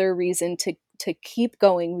 another reason to keep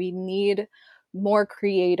going. We need more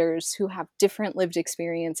creators who have different lived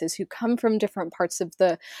experiences, who come from different parts of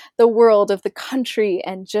the world, of the country,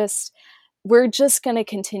 and just we're just going to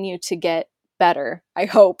continue to get better. I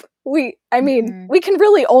hope. I mean, Mhm. we can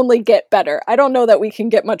really only get better. I don't know that we can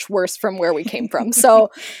get much worse from where we came from. So,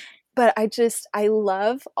 but I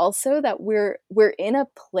love also that we're in a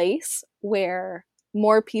place where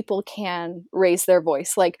more people can raise their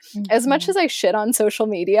voice. Like, as much Mhm. as I shit on social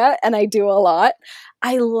media, and I do a lot,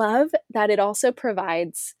 I love that it also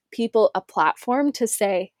provides people a platform to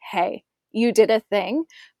say, "Hey, you did a thing,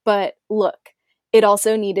 but look, it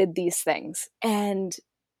also needed these things." And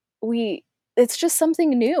we it's just something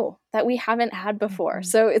new that we haven't had before. Mhm.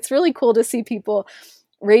 So it's really cool to see people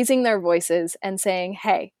raising their voices and saying,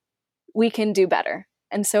 "Hey, we can do better."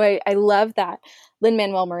 And so I love that Lin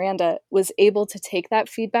Manuel Miranda was able to take that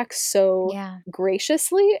feedback so Yeah.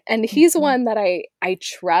 graciously, and he's Mhm. one that I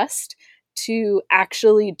trust to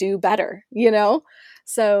actually do better, you know?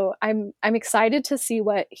 So I'm excited to see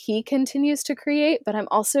what he continues to create, but I'm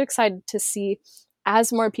also excited to see,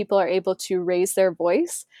 as more people are able to raise their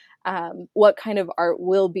voice, what kind of art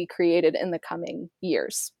will be created in the coming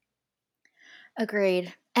years.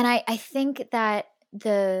 Agreed. And I think that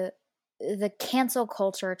the cancel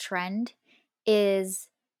culture trend is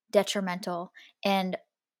detrimental. And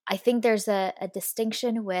I think there's a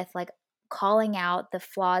distinction with like calling out the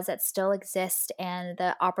flaws that still exist and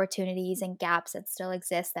the opportunities and gaps that still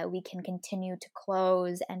exist that we can continue to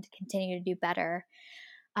close and to continue to do better.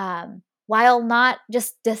 While not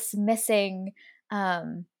just dismissing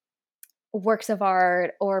um, works of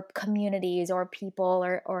art or communities or people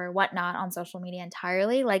or whatnot on social media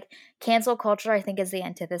entirely. Like cancel culture, I think is the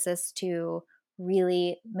antithesis to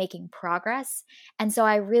really making progress. And so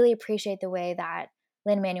I really appreciate the way that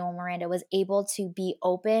Lin Manuel Miranda was able to be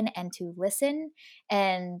open and to listen.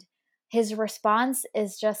 And his response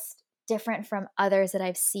is just different from others that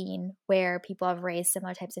I've seen where people have raised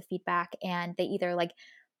similar types of feedback and they either like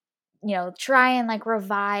try and like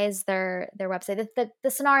revise their website. The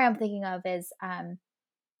scenario I'm thinking of is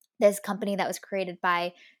this company that was created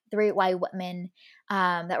by three white women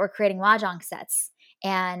that were creating mahjong sets.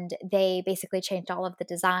 And they basically changed all of the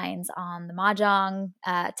designs on the mahjong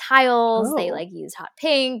tiles. They Oh, like used hot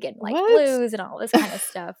pink and light what? blues and all this kind of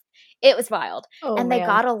stuff. It was wild, Oh and they man.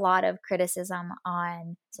 got a lot of criticism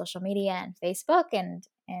on social media and Facebook and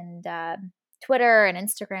Twitter and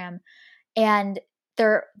Instagram, and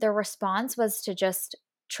their response was to just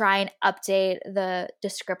try and update the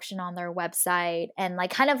description on their website and, like,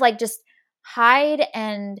 kind of, like, just hide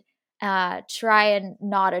and, try and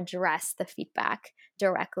not address the feedback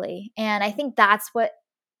directly, and I think that's what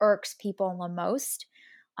irks people the most.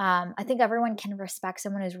 I think everyone can respect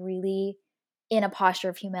someone who's really in a posture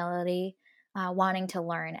of humility, wanting to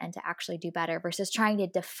learn and to actually do better versus trying to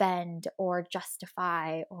defend or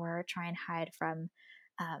justify or try and hide from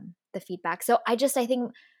the feedback. So I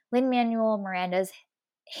think Lin Manuel Miranda's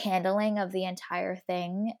handling of the entire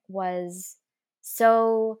thing was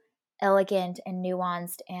so elegant and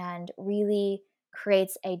nuanced and really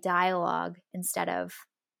creates a dialogue instead of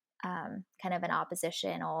kind of an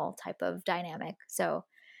oppositional type of dynamic. So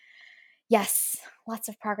yes, lots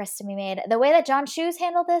of progress to be made. The way that John Shoes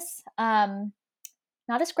handled this,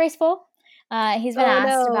 not as graceful. He's been Oh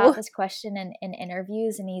asked about no. this question in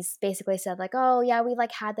interviews, and he's basically said like, "Oh yeah, we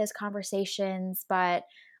like had those conversations, but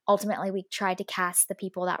ultimately we tried to cast the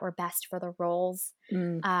people that were best for the roles."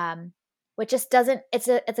 Mm. Um, which just doesn't. It's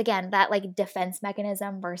again that like defense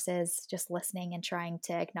mechanism versus just listening and trying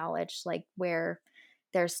to acknowledge like where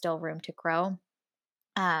there's still room to grow.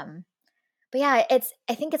 Um, but yeah,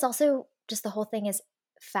 I think it's also just the whole thing is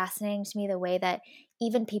fascinating to me the way that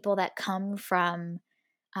even people that come from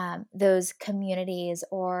those communities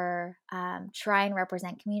or try and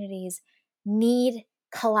represent communities need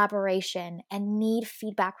collaboration and need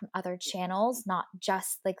feedback from other channels, not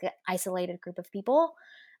just like an isolated group of people.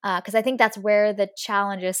 Because I think that's where the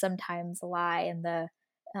challenges sometimes lie and the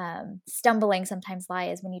stumbling sometimes lie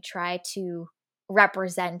is when you try to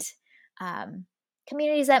represent um,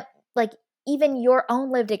 communities that like even your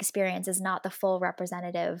own lived experience is not the full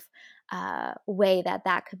representative way that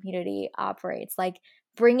that community operates. Like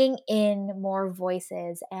bringing in more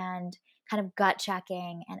voices and kind of gut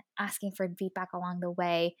checking and asking for feedback along the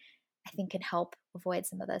way, I think can help avoid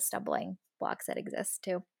some of the stumbling blocks that exist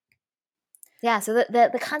too. Yeah, so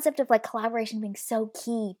the concept of like collaboration being so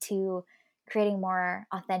key to creating more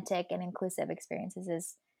authentic and inclusive experiences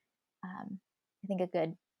is, I think, a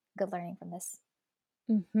good learning from this.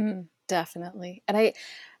 Definitely. And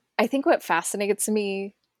I think what fascinates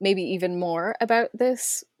me maybe even more about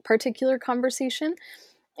this particular conversation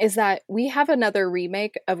is that we have another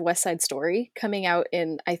remake of West Side Story coming out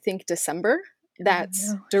in, I think, December, Oh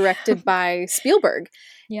that's no. directed by Spielberg.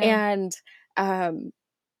 Yeah. And, um,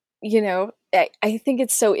 I think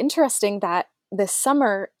it's so interesting that this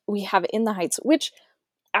summer we have In the Heights, which,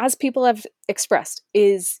 as people have expressed,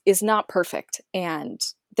 is not perfect, and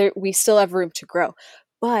we still have room to grow.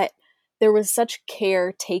 But there was such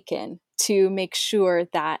care taken to make sure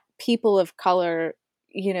that people of color,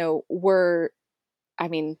 were, I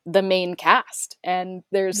mean, the main cast, and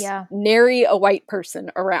there's Yeah. nary a white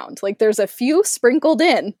person around. Like, there's a few sprinkled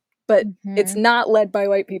in, but it's Mhm. not led by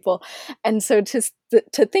white people. And so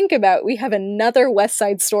to think about, we have another West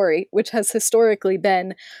Side Story, which has historically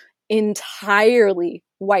been entirely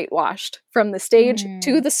whitewashed from the stage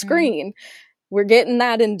to Mhm. the screen. We're getting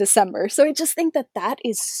that in December. So I just think that that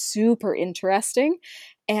is super interesting.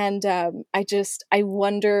 And I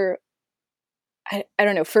wonder I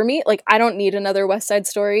don't know. For me, like, I don't need another West Side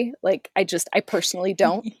Story. Like, I personally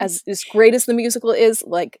don't. As great as the musical is,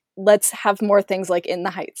 like, let's have more things like In the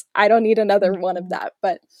Heights. I don't need another one of Mhm. that,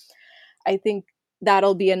 but I think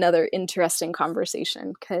that'll be another interesting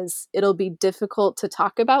conversation because it'll be difficult to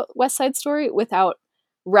talk about West Side Story without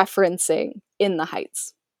referencing In the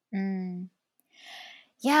Heights. Mm.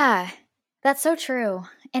 Yeah, that's so true.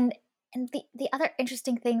 And the other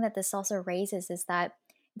interesting thing that this also raises is that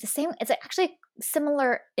it's actually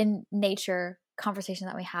similar in nature conversation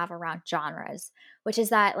that we have around genres, which is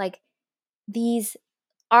that like these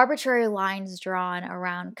arbitrary lines drawn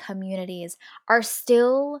around communities are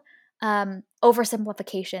still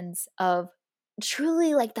oversimplifications of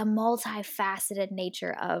truly like the multifaceted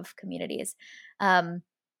nature of communities. Um,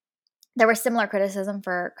 there was similar criticism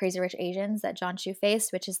for Crazy Rich Asians that John Chu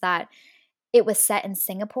faced, which is that it was set in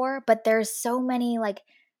Singapore, but there's so many like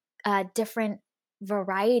different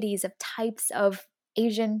varieties of types of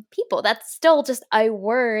Asian people. That's still just a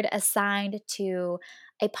word assigned to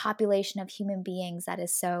a population of human beings that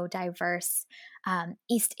is so diverse.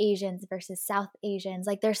 East Asians versus South Asians.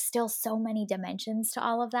 Like there's still so many dimensions to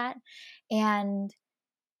all of that. And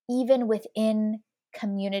even within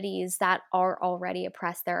communities that are already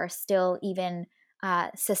oppressed, there are still even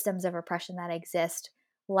systems of oppression that exist,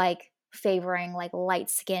 like favoring like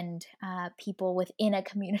light-skinned people within a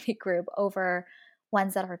community group over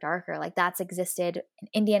ones that are darker. Like that's existed in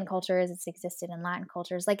Indian cultures, it's existed in Latin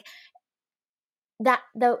cultures. Like that,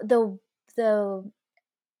 the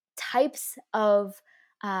types of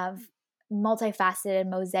multifaceted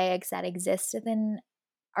mosaics that exist within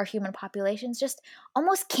our human populations just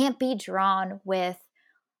almost can't be drawn with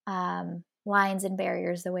lines and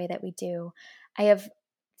barriers the way that we do. I have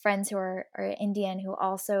friends who are Indian who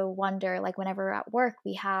also wonder, like, whenever we're at work,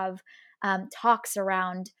 we have talks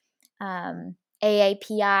around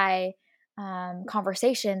AAPI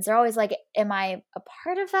conversations. They're always like, "Am I a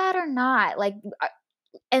part of that or not?" Like,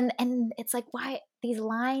 and it's like, why these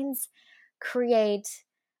lines create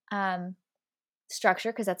um,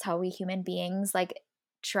 structure because that's how we human beings like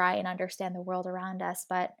try and understand the world around us,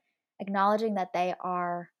 but acknowledging that they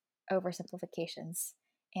are oversimplifications,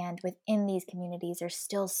 and within these communities there's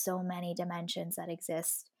still so many dimensions that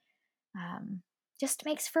exist, um, just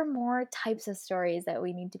makes for more types of stories that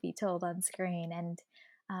we need to be told on screen, and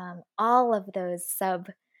all of those sub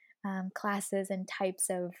classes and types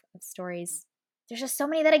of stories, there's just so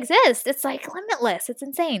many that exist. It's like limitless, it's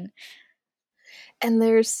insane. And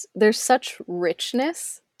there's such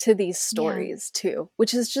richness to these Yeah. stories too,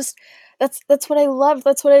 which is just that's what I love.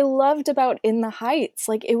 That's what I loved about In the Heights.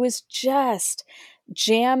 Like it was just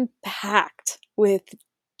jam-packed with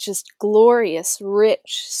just glorious,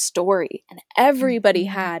 rich story. And everybody Mhm.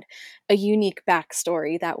 had a unique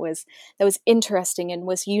backstory that was interesting and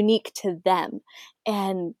was unique to them.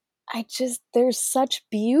 And I just there's such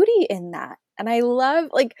beauty in that. And I love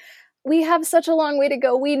like we have such a long way to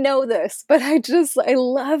go. We know this, but I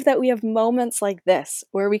love that we have moments like this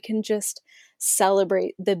where we can just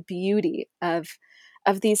celebrate the beauty of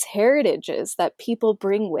these heritages that people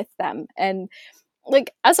bring with them. And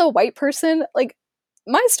like as a white person, like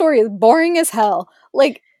my story is boring as hell.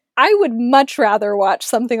 Like I would much rather watch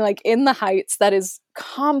something like In the Heights that is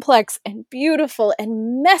complex and beautiful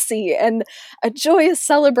and messy and a joyous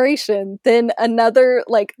celebration than another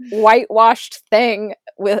like whitewashed thing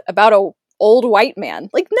with about a old white man.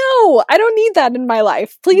 Like no, I don't need that in my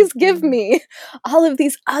life. Please give Mhm. me all of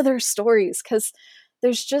these other stories cuz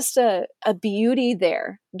there's just a beauty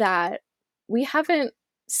there that we haven't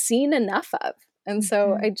seen enough of. And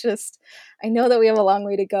so Mhm. I know that we have a long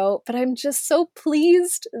way to go, but I'm just so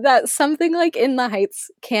pleased that something like In the Heights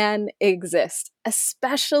can exist,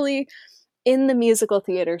 especially in the musical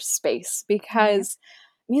theater space, Right. because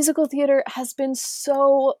musical theater has been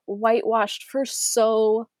so whitewashed for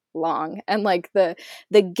so long. And like the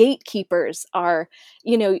gatekeepers are,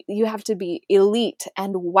 you know, you have to be elite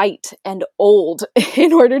and white and old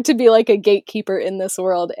in order to be like a gatekeeper in this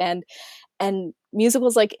world. And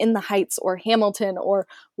musicals like In the Heights or Hamilton or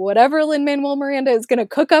whatever Lin-Manuel Miranda is going to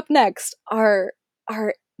cook up next are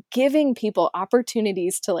giving people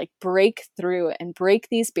opportunities to like break through and break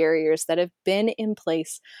these barriers that have been in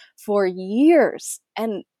place for years.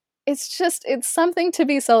 And it's something to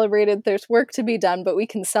be celebrated. There's work to be done, but we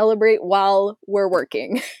can celebrate while we're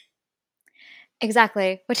working.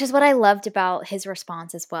 Exactly, which is what I loved about his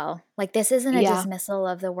response as well. Like, this isn't a Yeah. dismissal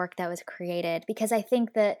of the work that was created, because I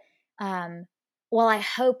think that, um, while I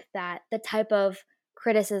hope that the type of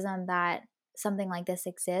criticism that something like this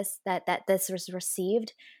exists, that this was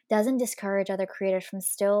received, doesn't discourage other creators from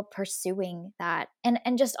still pursuing that, and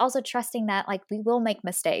just also trusting that, like, we will make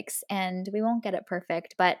mistakes and we won't get it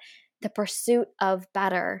perfect, but the pursuit of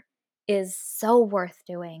better is so worth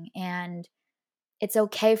doing, and it's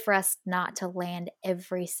okay for us not to land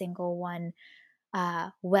every single one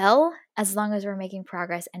well, as long as we're making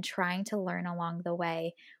progress and trying to learn along the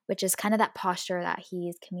way, which is kind of that posture that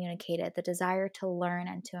he's communicated, the desire to learn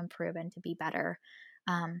and to improve and to be better.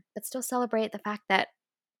 But still celebrate the fact that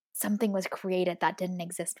something was created that didn't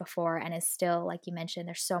exist before and is still, like you mentioned,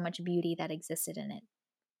 there's so much beauty that existed in it.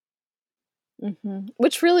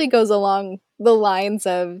 Which really goes along the lines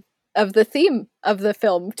of the theme of the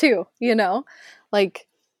film too, you know? Like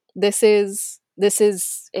this is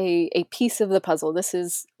a piece of the puzzle. This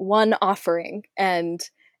is one offering, and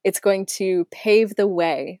it's going to pave the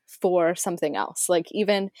way for something else. Like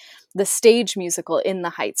even the stage musical In the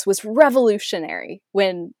Heights was revolutionary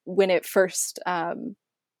when it first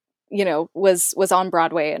was on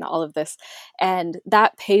Broadway and all of this, and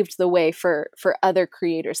that paved the way for other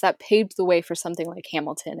creators. That paved the way for something like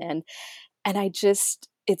Hamilton, and I just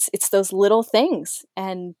it's those little things,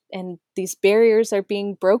 and these barriers are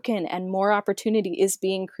being broken and more opportunity is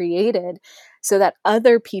being created so that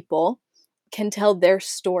other people can tell their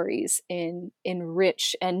stories in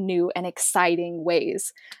rich and new and exciting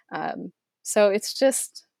ways. So it's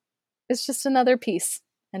just another piece,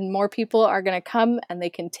 and more people are going to come and they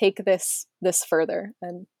can take this further,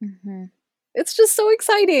 and Hmm. it's just so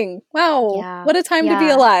exciting. Wow, Yeah. what a time to be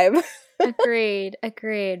Yeah. alive. Agreed.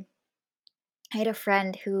 Agreed. I had a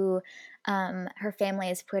friend who, her family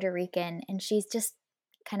is Puerto Rican, and she's just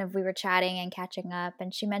kind of, we were chatting and catching up,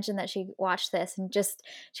 and she mentioned that she watched this and just,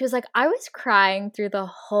 she was like, I was crying through the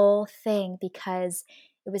whole thing because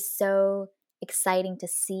it was so exciting to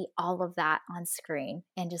see all of that on screen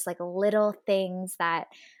and just like little things that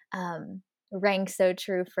rang so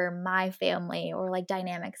true for my family, or like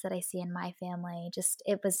dynamics that I see in my family. Just,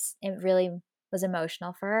 it really was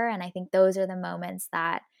emotional for her. And I think those are the moments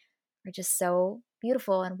that are just so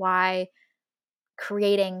beautiful, and why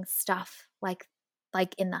creating stuff like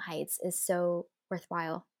In the Heights is so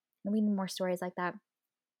worthwhile. And we need more stories like that.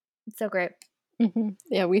 It's so great.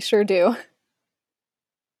 Yeah, we sure do.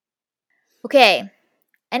 Okay,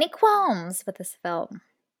 any qualms with this film?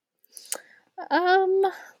 Um,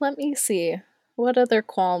 Let me see. What other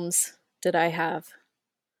qualms did I have?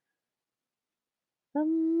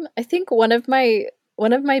 I think one of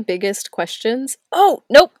my biggest questions. Oh,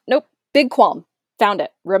 nope, nope. Big qualm. Found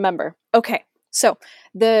it. Remember. Okay. So,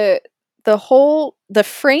 the the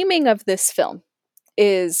framing of this film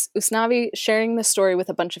is Usnavi sharing the story with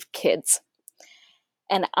a bunch of kids.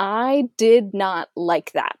 And I did not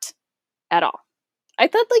like that at all. I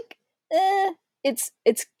thought like,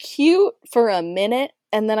 it's cute for a minute,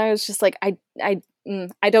 and then I was just like, I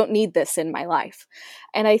don't need this in my life.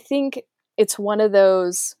 And I think it's one of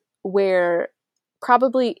those where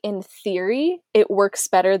probably in theory it works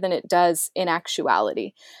better than it does in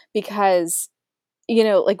actuality, because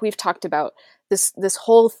like we've talked about this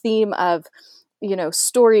whole theme of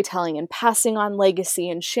storytelling and passing on legacy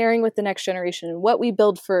and sharing with the next generation and what we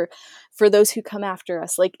build for those who come after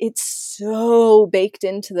us. Like it's so baked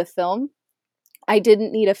into the film. I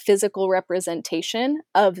didn't need a physical representation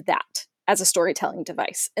of that as a storytelling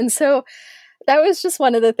device. And so that was just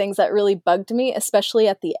one of the things that really bugged me, especially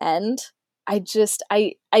at the end. I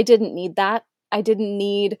didn't need that. I didn't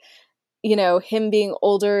need him being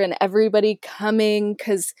older and everybody coming,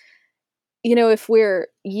 cuz if we're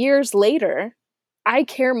years later, I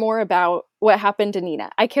care more about what happened to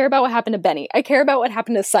Nina. I care about what happened to Benny. I care about what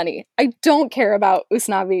happened to Sunny. I don't care about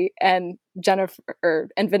Usnavi and Jennifer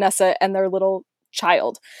and Vanessa and their little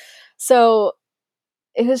child. So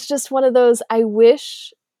it was just one of those, I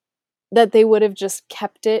wish that they would have just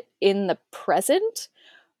kept it in the present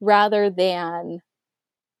rather than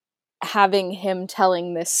having him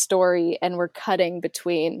telling this story and we're cutting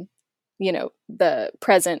between, the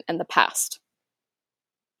present and the past.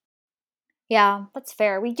 Yeah, that's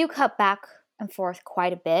fair. We do cut back and forth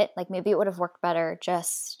quite a bit. Like maybe it would have worked better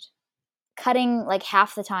just cutting like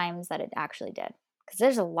half the times that it actually did. Because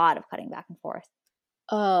there's a lot of cutting back and forth.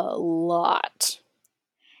 A lot.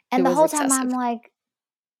 It And the was whole time excessive. I'm like,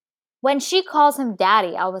 when she calls him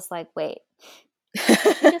daddy, I was like, wait, did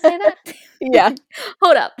she just say that? Yeah.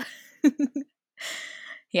 Hold up.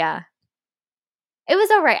 Yeah. It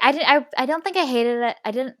was alright. I don't think I hated it.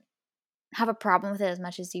 I didn't have a problem with it as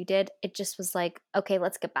much as you did. It just was like, "Okay,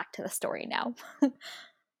 let's get back to the story now."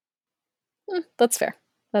 That's fair.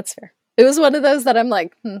 That's fair. It was one of those that I'm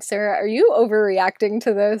like, Sarah, are you overreacting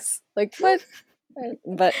to this? Like, what?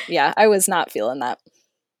 But yeah, I was not feeling that.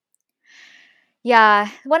 Yeah,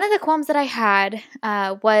 one of the qualms that I had,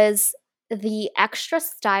 was the extra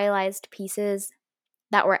stylized pieces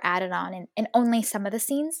that were added on in only some of the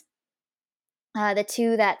scenes. The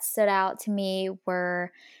 2 that stood out to me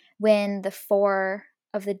were when the 4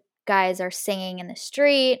 of the guys are singing in the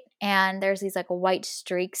street, and there's these, like, white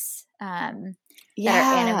streaks, that are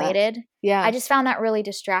Yeah. animated. I Yeah. just found that really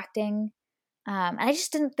distracting, and I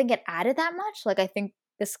just didn't think it added that much. Like, I think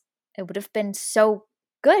this it would've been so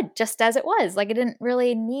good just as it was. Like, it didn't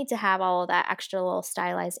really need to have all of that extra little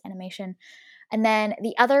stylized animation. And then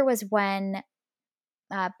the other was when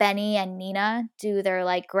Benny and Nina do their,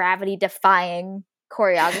 like, gravity-defying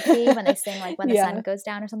choreography when they sing, like, "When the Sun Yeah. Goes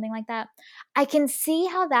Down" or something like that. I can see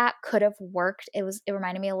how that could have worked. It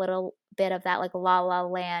reminded me a little bit of that, like, La La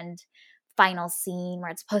Land final scene where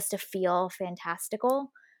it's supposed to feel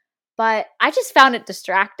fantastical, but I just found it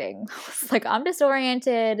distracting. I was like, "I'm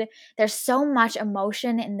disoriented." There's so much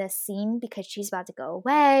emotion in this scene because she's about to go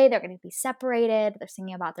away, they're gonna be separated, they're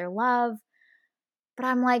singing about their love. But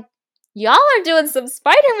I'm like, y'all are doing some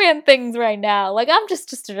Spider-Man things right now. Like, I'm just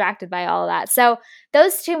distracted by all of that. So,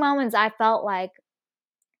 those 2 moments, I felt like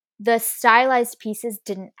the stylized pieces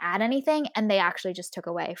didn't add anything, and they actually just took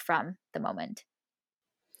away from the moment.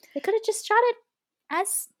 They coulda just shot it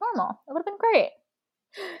as normal. It would've been great.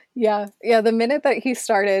 Yeah. Yeah, the minute that he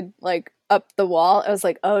started, like, up the wall, I was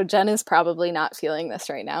like, "Oh, Jen is probably not feeling this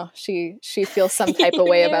right now. She feels some type of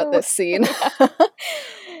You way about knew. this scene." Yeah.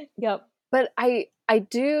 Yep. But I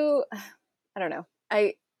do I don't know.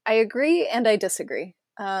 I agree and I disagree.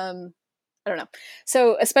 I don't know.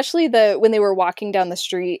 So, especially when they were walking down the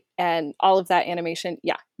street and all of that animation,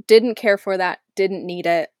 yeah, didn't care for that, didn't need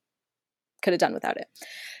it, could have done without it.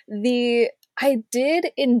 The I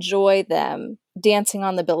did enjoy them dancing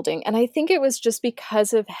on the building, and I think it was just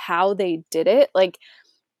because of how they did it. Like,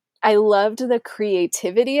 I loved the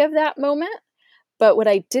creativity of that moment, but what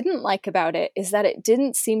I didn't like about it is that it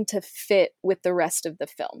didn't seem to fit with the rest of the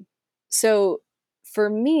film. So for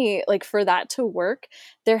me, like, for that to work,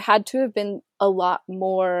 there had to have been a lot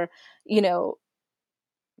more, you know,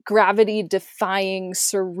 gravity defying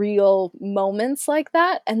surreal moments like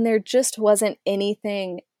that, and there just wasn't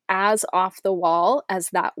anything as off the wall as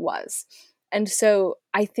that was. And so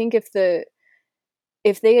I think if they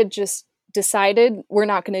had just decided we're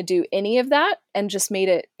not going to do any of that and just made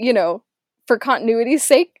it, for continuity's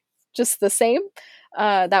sake, just the same,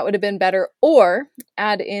 that would have been better. Or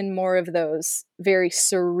add in more of those very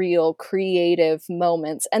surreal, creative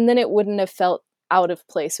moments, and then it wouldn't have felt out of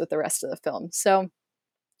place with the rest of the film. So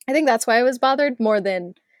I think that's why I was bothered more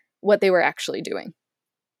than what they were actually doing.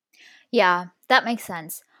 Yeah, that makes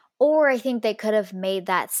sense. Or I think they could have made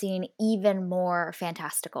that scene even more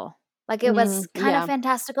fantastical. Like, it was kind of Yeah.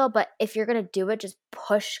 fantastical, but if you're gonna do it, just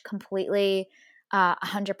push completely,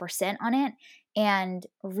 100% on it and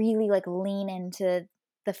really, like, lean into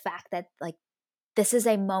the fact that, like, this is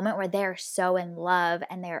a moment where they're so in love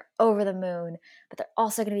and they're over the moon, but they're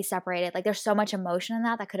also gonna be separated. Like, there's so much emotion in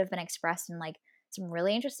that that could have been expressed in, like, some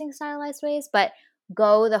really interesting stylized ways, but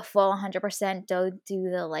go the full 100%, don't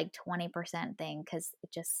do the, like, 20% thing because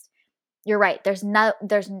it just you're right, there's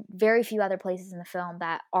very few other places in the film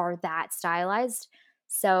that are that stylized,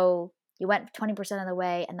 so you went 20% of the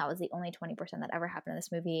way, and that was the only 20% that ever happened in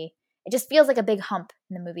this movie. It just feels like a big hump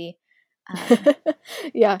in the movie, um,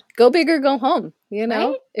 Yeah, go big or go home, you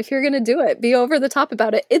know? right? If you're gonna do it, be over the top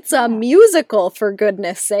about it. It's a Yeah. musical, for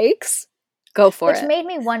goodness sakes. Go for Which it. made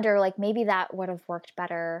me wonder, like, maybe that would have worked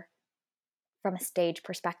better from a stage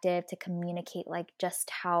perspective to communicate, like,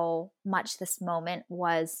 just how much this moment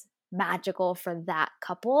was magical for that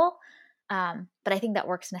couple, but I think that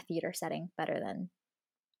works in a theater setting better than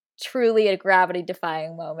truly a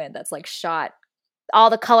gravity-defying moment that's, like, shot all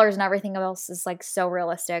the colors and everything else is, like, so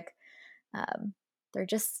realistic. Um, they're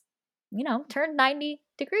just, turned 90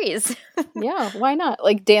 degrees. Yeah, why not?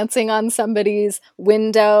 Like, dancing on somebody's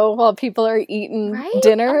window while people are eating Right? I'm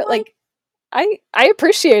dinner, like like, I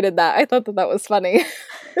appreciated that. I thought that that was funny.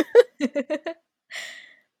 Yeah.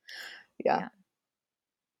 Yeah,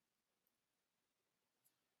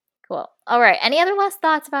 cool. Alright, any other last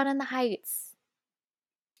thoughts about In the Heights?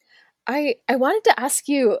 I wanted to ask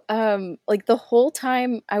you, like, the whole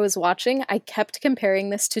time I was watching, I kept comparing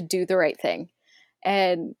this to Do the Right Thing,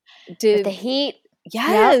 and With the did heat? Yep.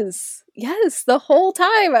 yes, yes, the whole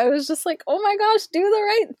time, I was just like, "Oh my gosh, do the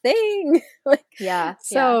right thing." Like, Yeah, yeah.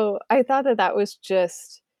 so I thought that that was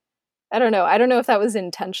just I don't know if that was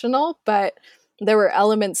intentional, but there were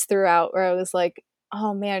elements throughout where I was like,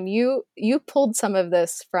 "Oh man, you pulled some of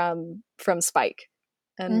this from Spike."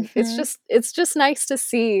 And Mhm. it's just nice to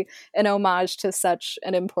see an homage to such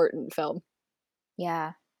an important film.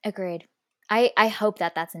 Yeah, agreed. I hope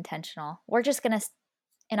that that's intentional. We're just gonna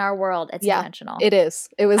in our world, it's Yeah, intentional. it is.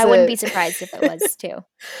 It was I wouldn't a be surprised if it was too.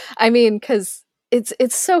 I mean, because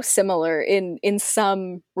it's so similar in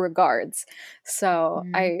some regards. So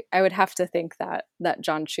Mhm. I would have to think that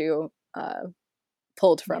John Chu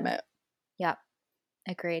pulled from Yeah. it. Yep.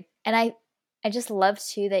 Agreed. And I just love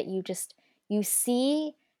too that you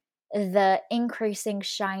see the increasing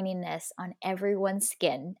shininess on everyone's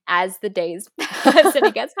skin as the days pass and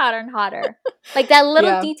it gets hotter and hotter. Like that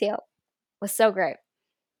little Yeah, detail was so great.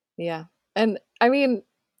 yeah. And I mean,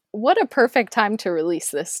 what a perfect time to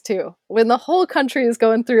release this too, when the whole country is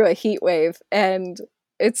going through a heat wave, and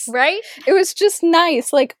it's Right? it was just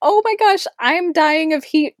nice. Like, oh my gosh, I'm dying of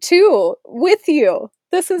heat too with you.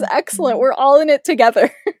 This is excellent. Mhm. We're all in it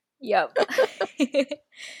together. Yep.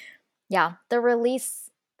 Yeah, the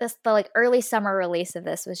like early summer release of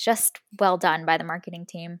this was just well done by the marketing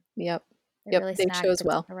team. Yep. They Yep, really they snagged chose this at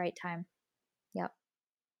well. the right time. Yep.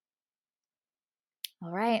 All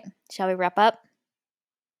right. Shall we wrap up?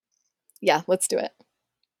 Yeah, let's do it.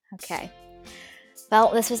 Okay.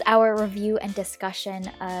 Well, this was our review and discussion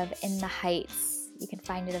of In the Heights. You can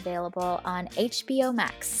find it available on HBO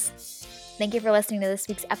Max. Thank you for listening to this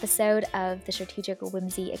week's episode of the Strategic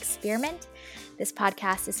Whimsy Experiment. This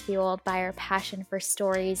podcast is fueled by our passion for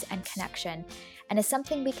stories and connection, and is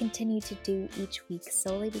something we continue to do each week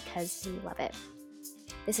solely because we love it.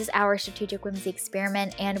 This is our Strategic Whimsy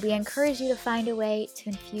Experiment, and we encourage you to find a way to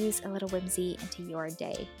infuse a little whimsy into your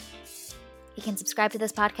day. You can subscribe to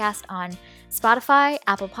this podcast on Spotify,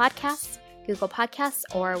 Apple Podcasts, Google Podcasts,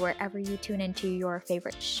 or wherever you tune into your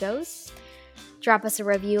favorite shows. Drop us a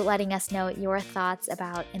review letting us know your thoughts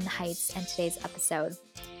about In the Heights and today's episode.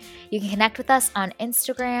 You can connect with us on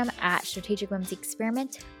Instagram at Strategic Whimsy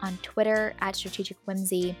Experiment, on Twitter at Strategic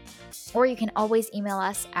Whimsy, or you can always email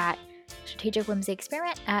us at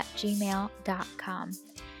strategicwhimsyexperiment@gmail.com.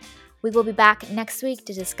 We will be back next week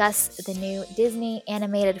to discuss the new Disney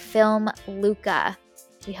animated film, Luca.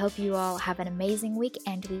 We hope you all have an amazing week,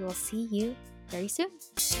 and we will see you very soon.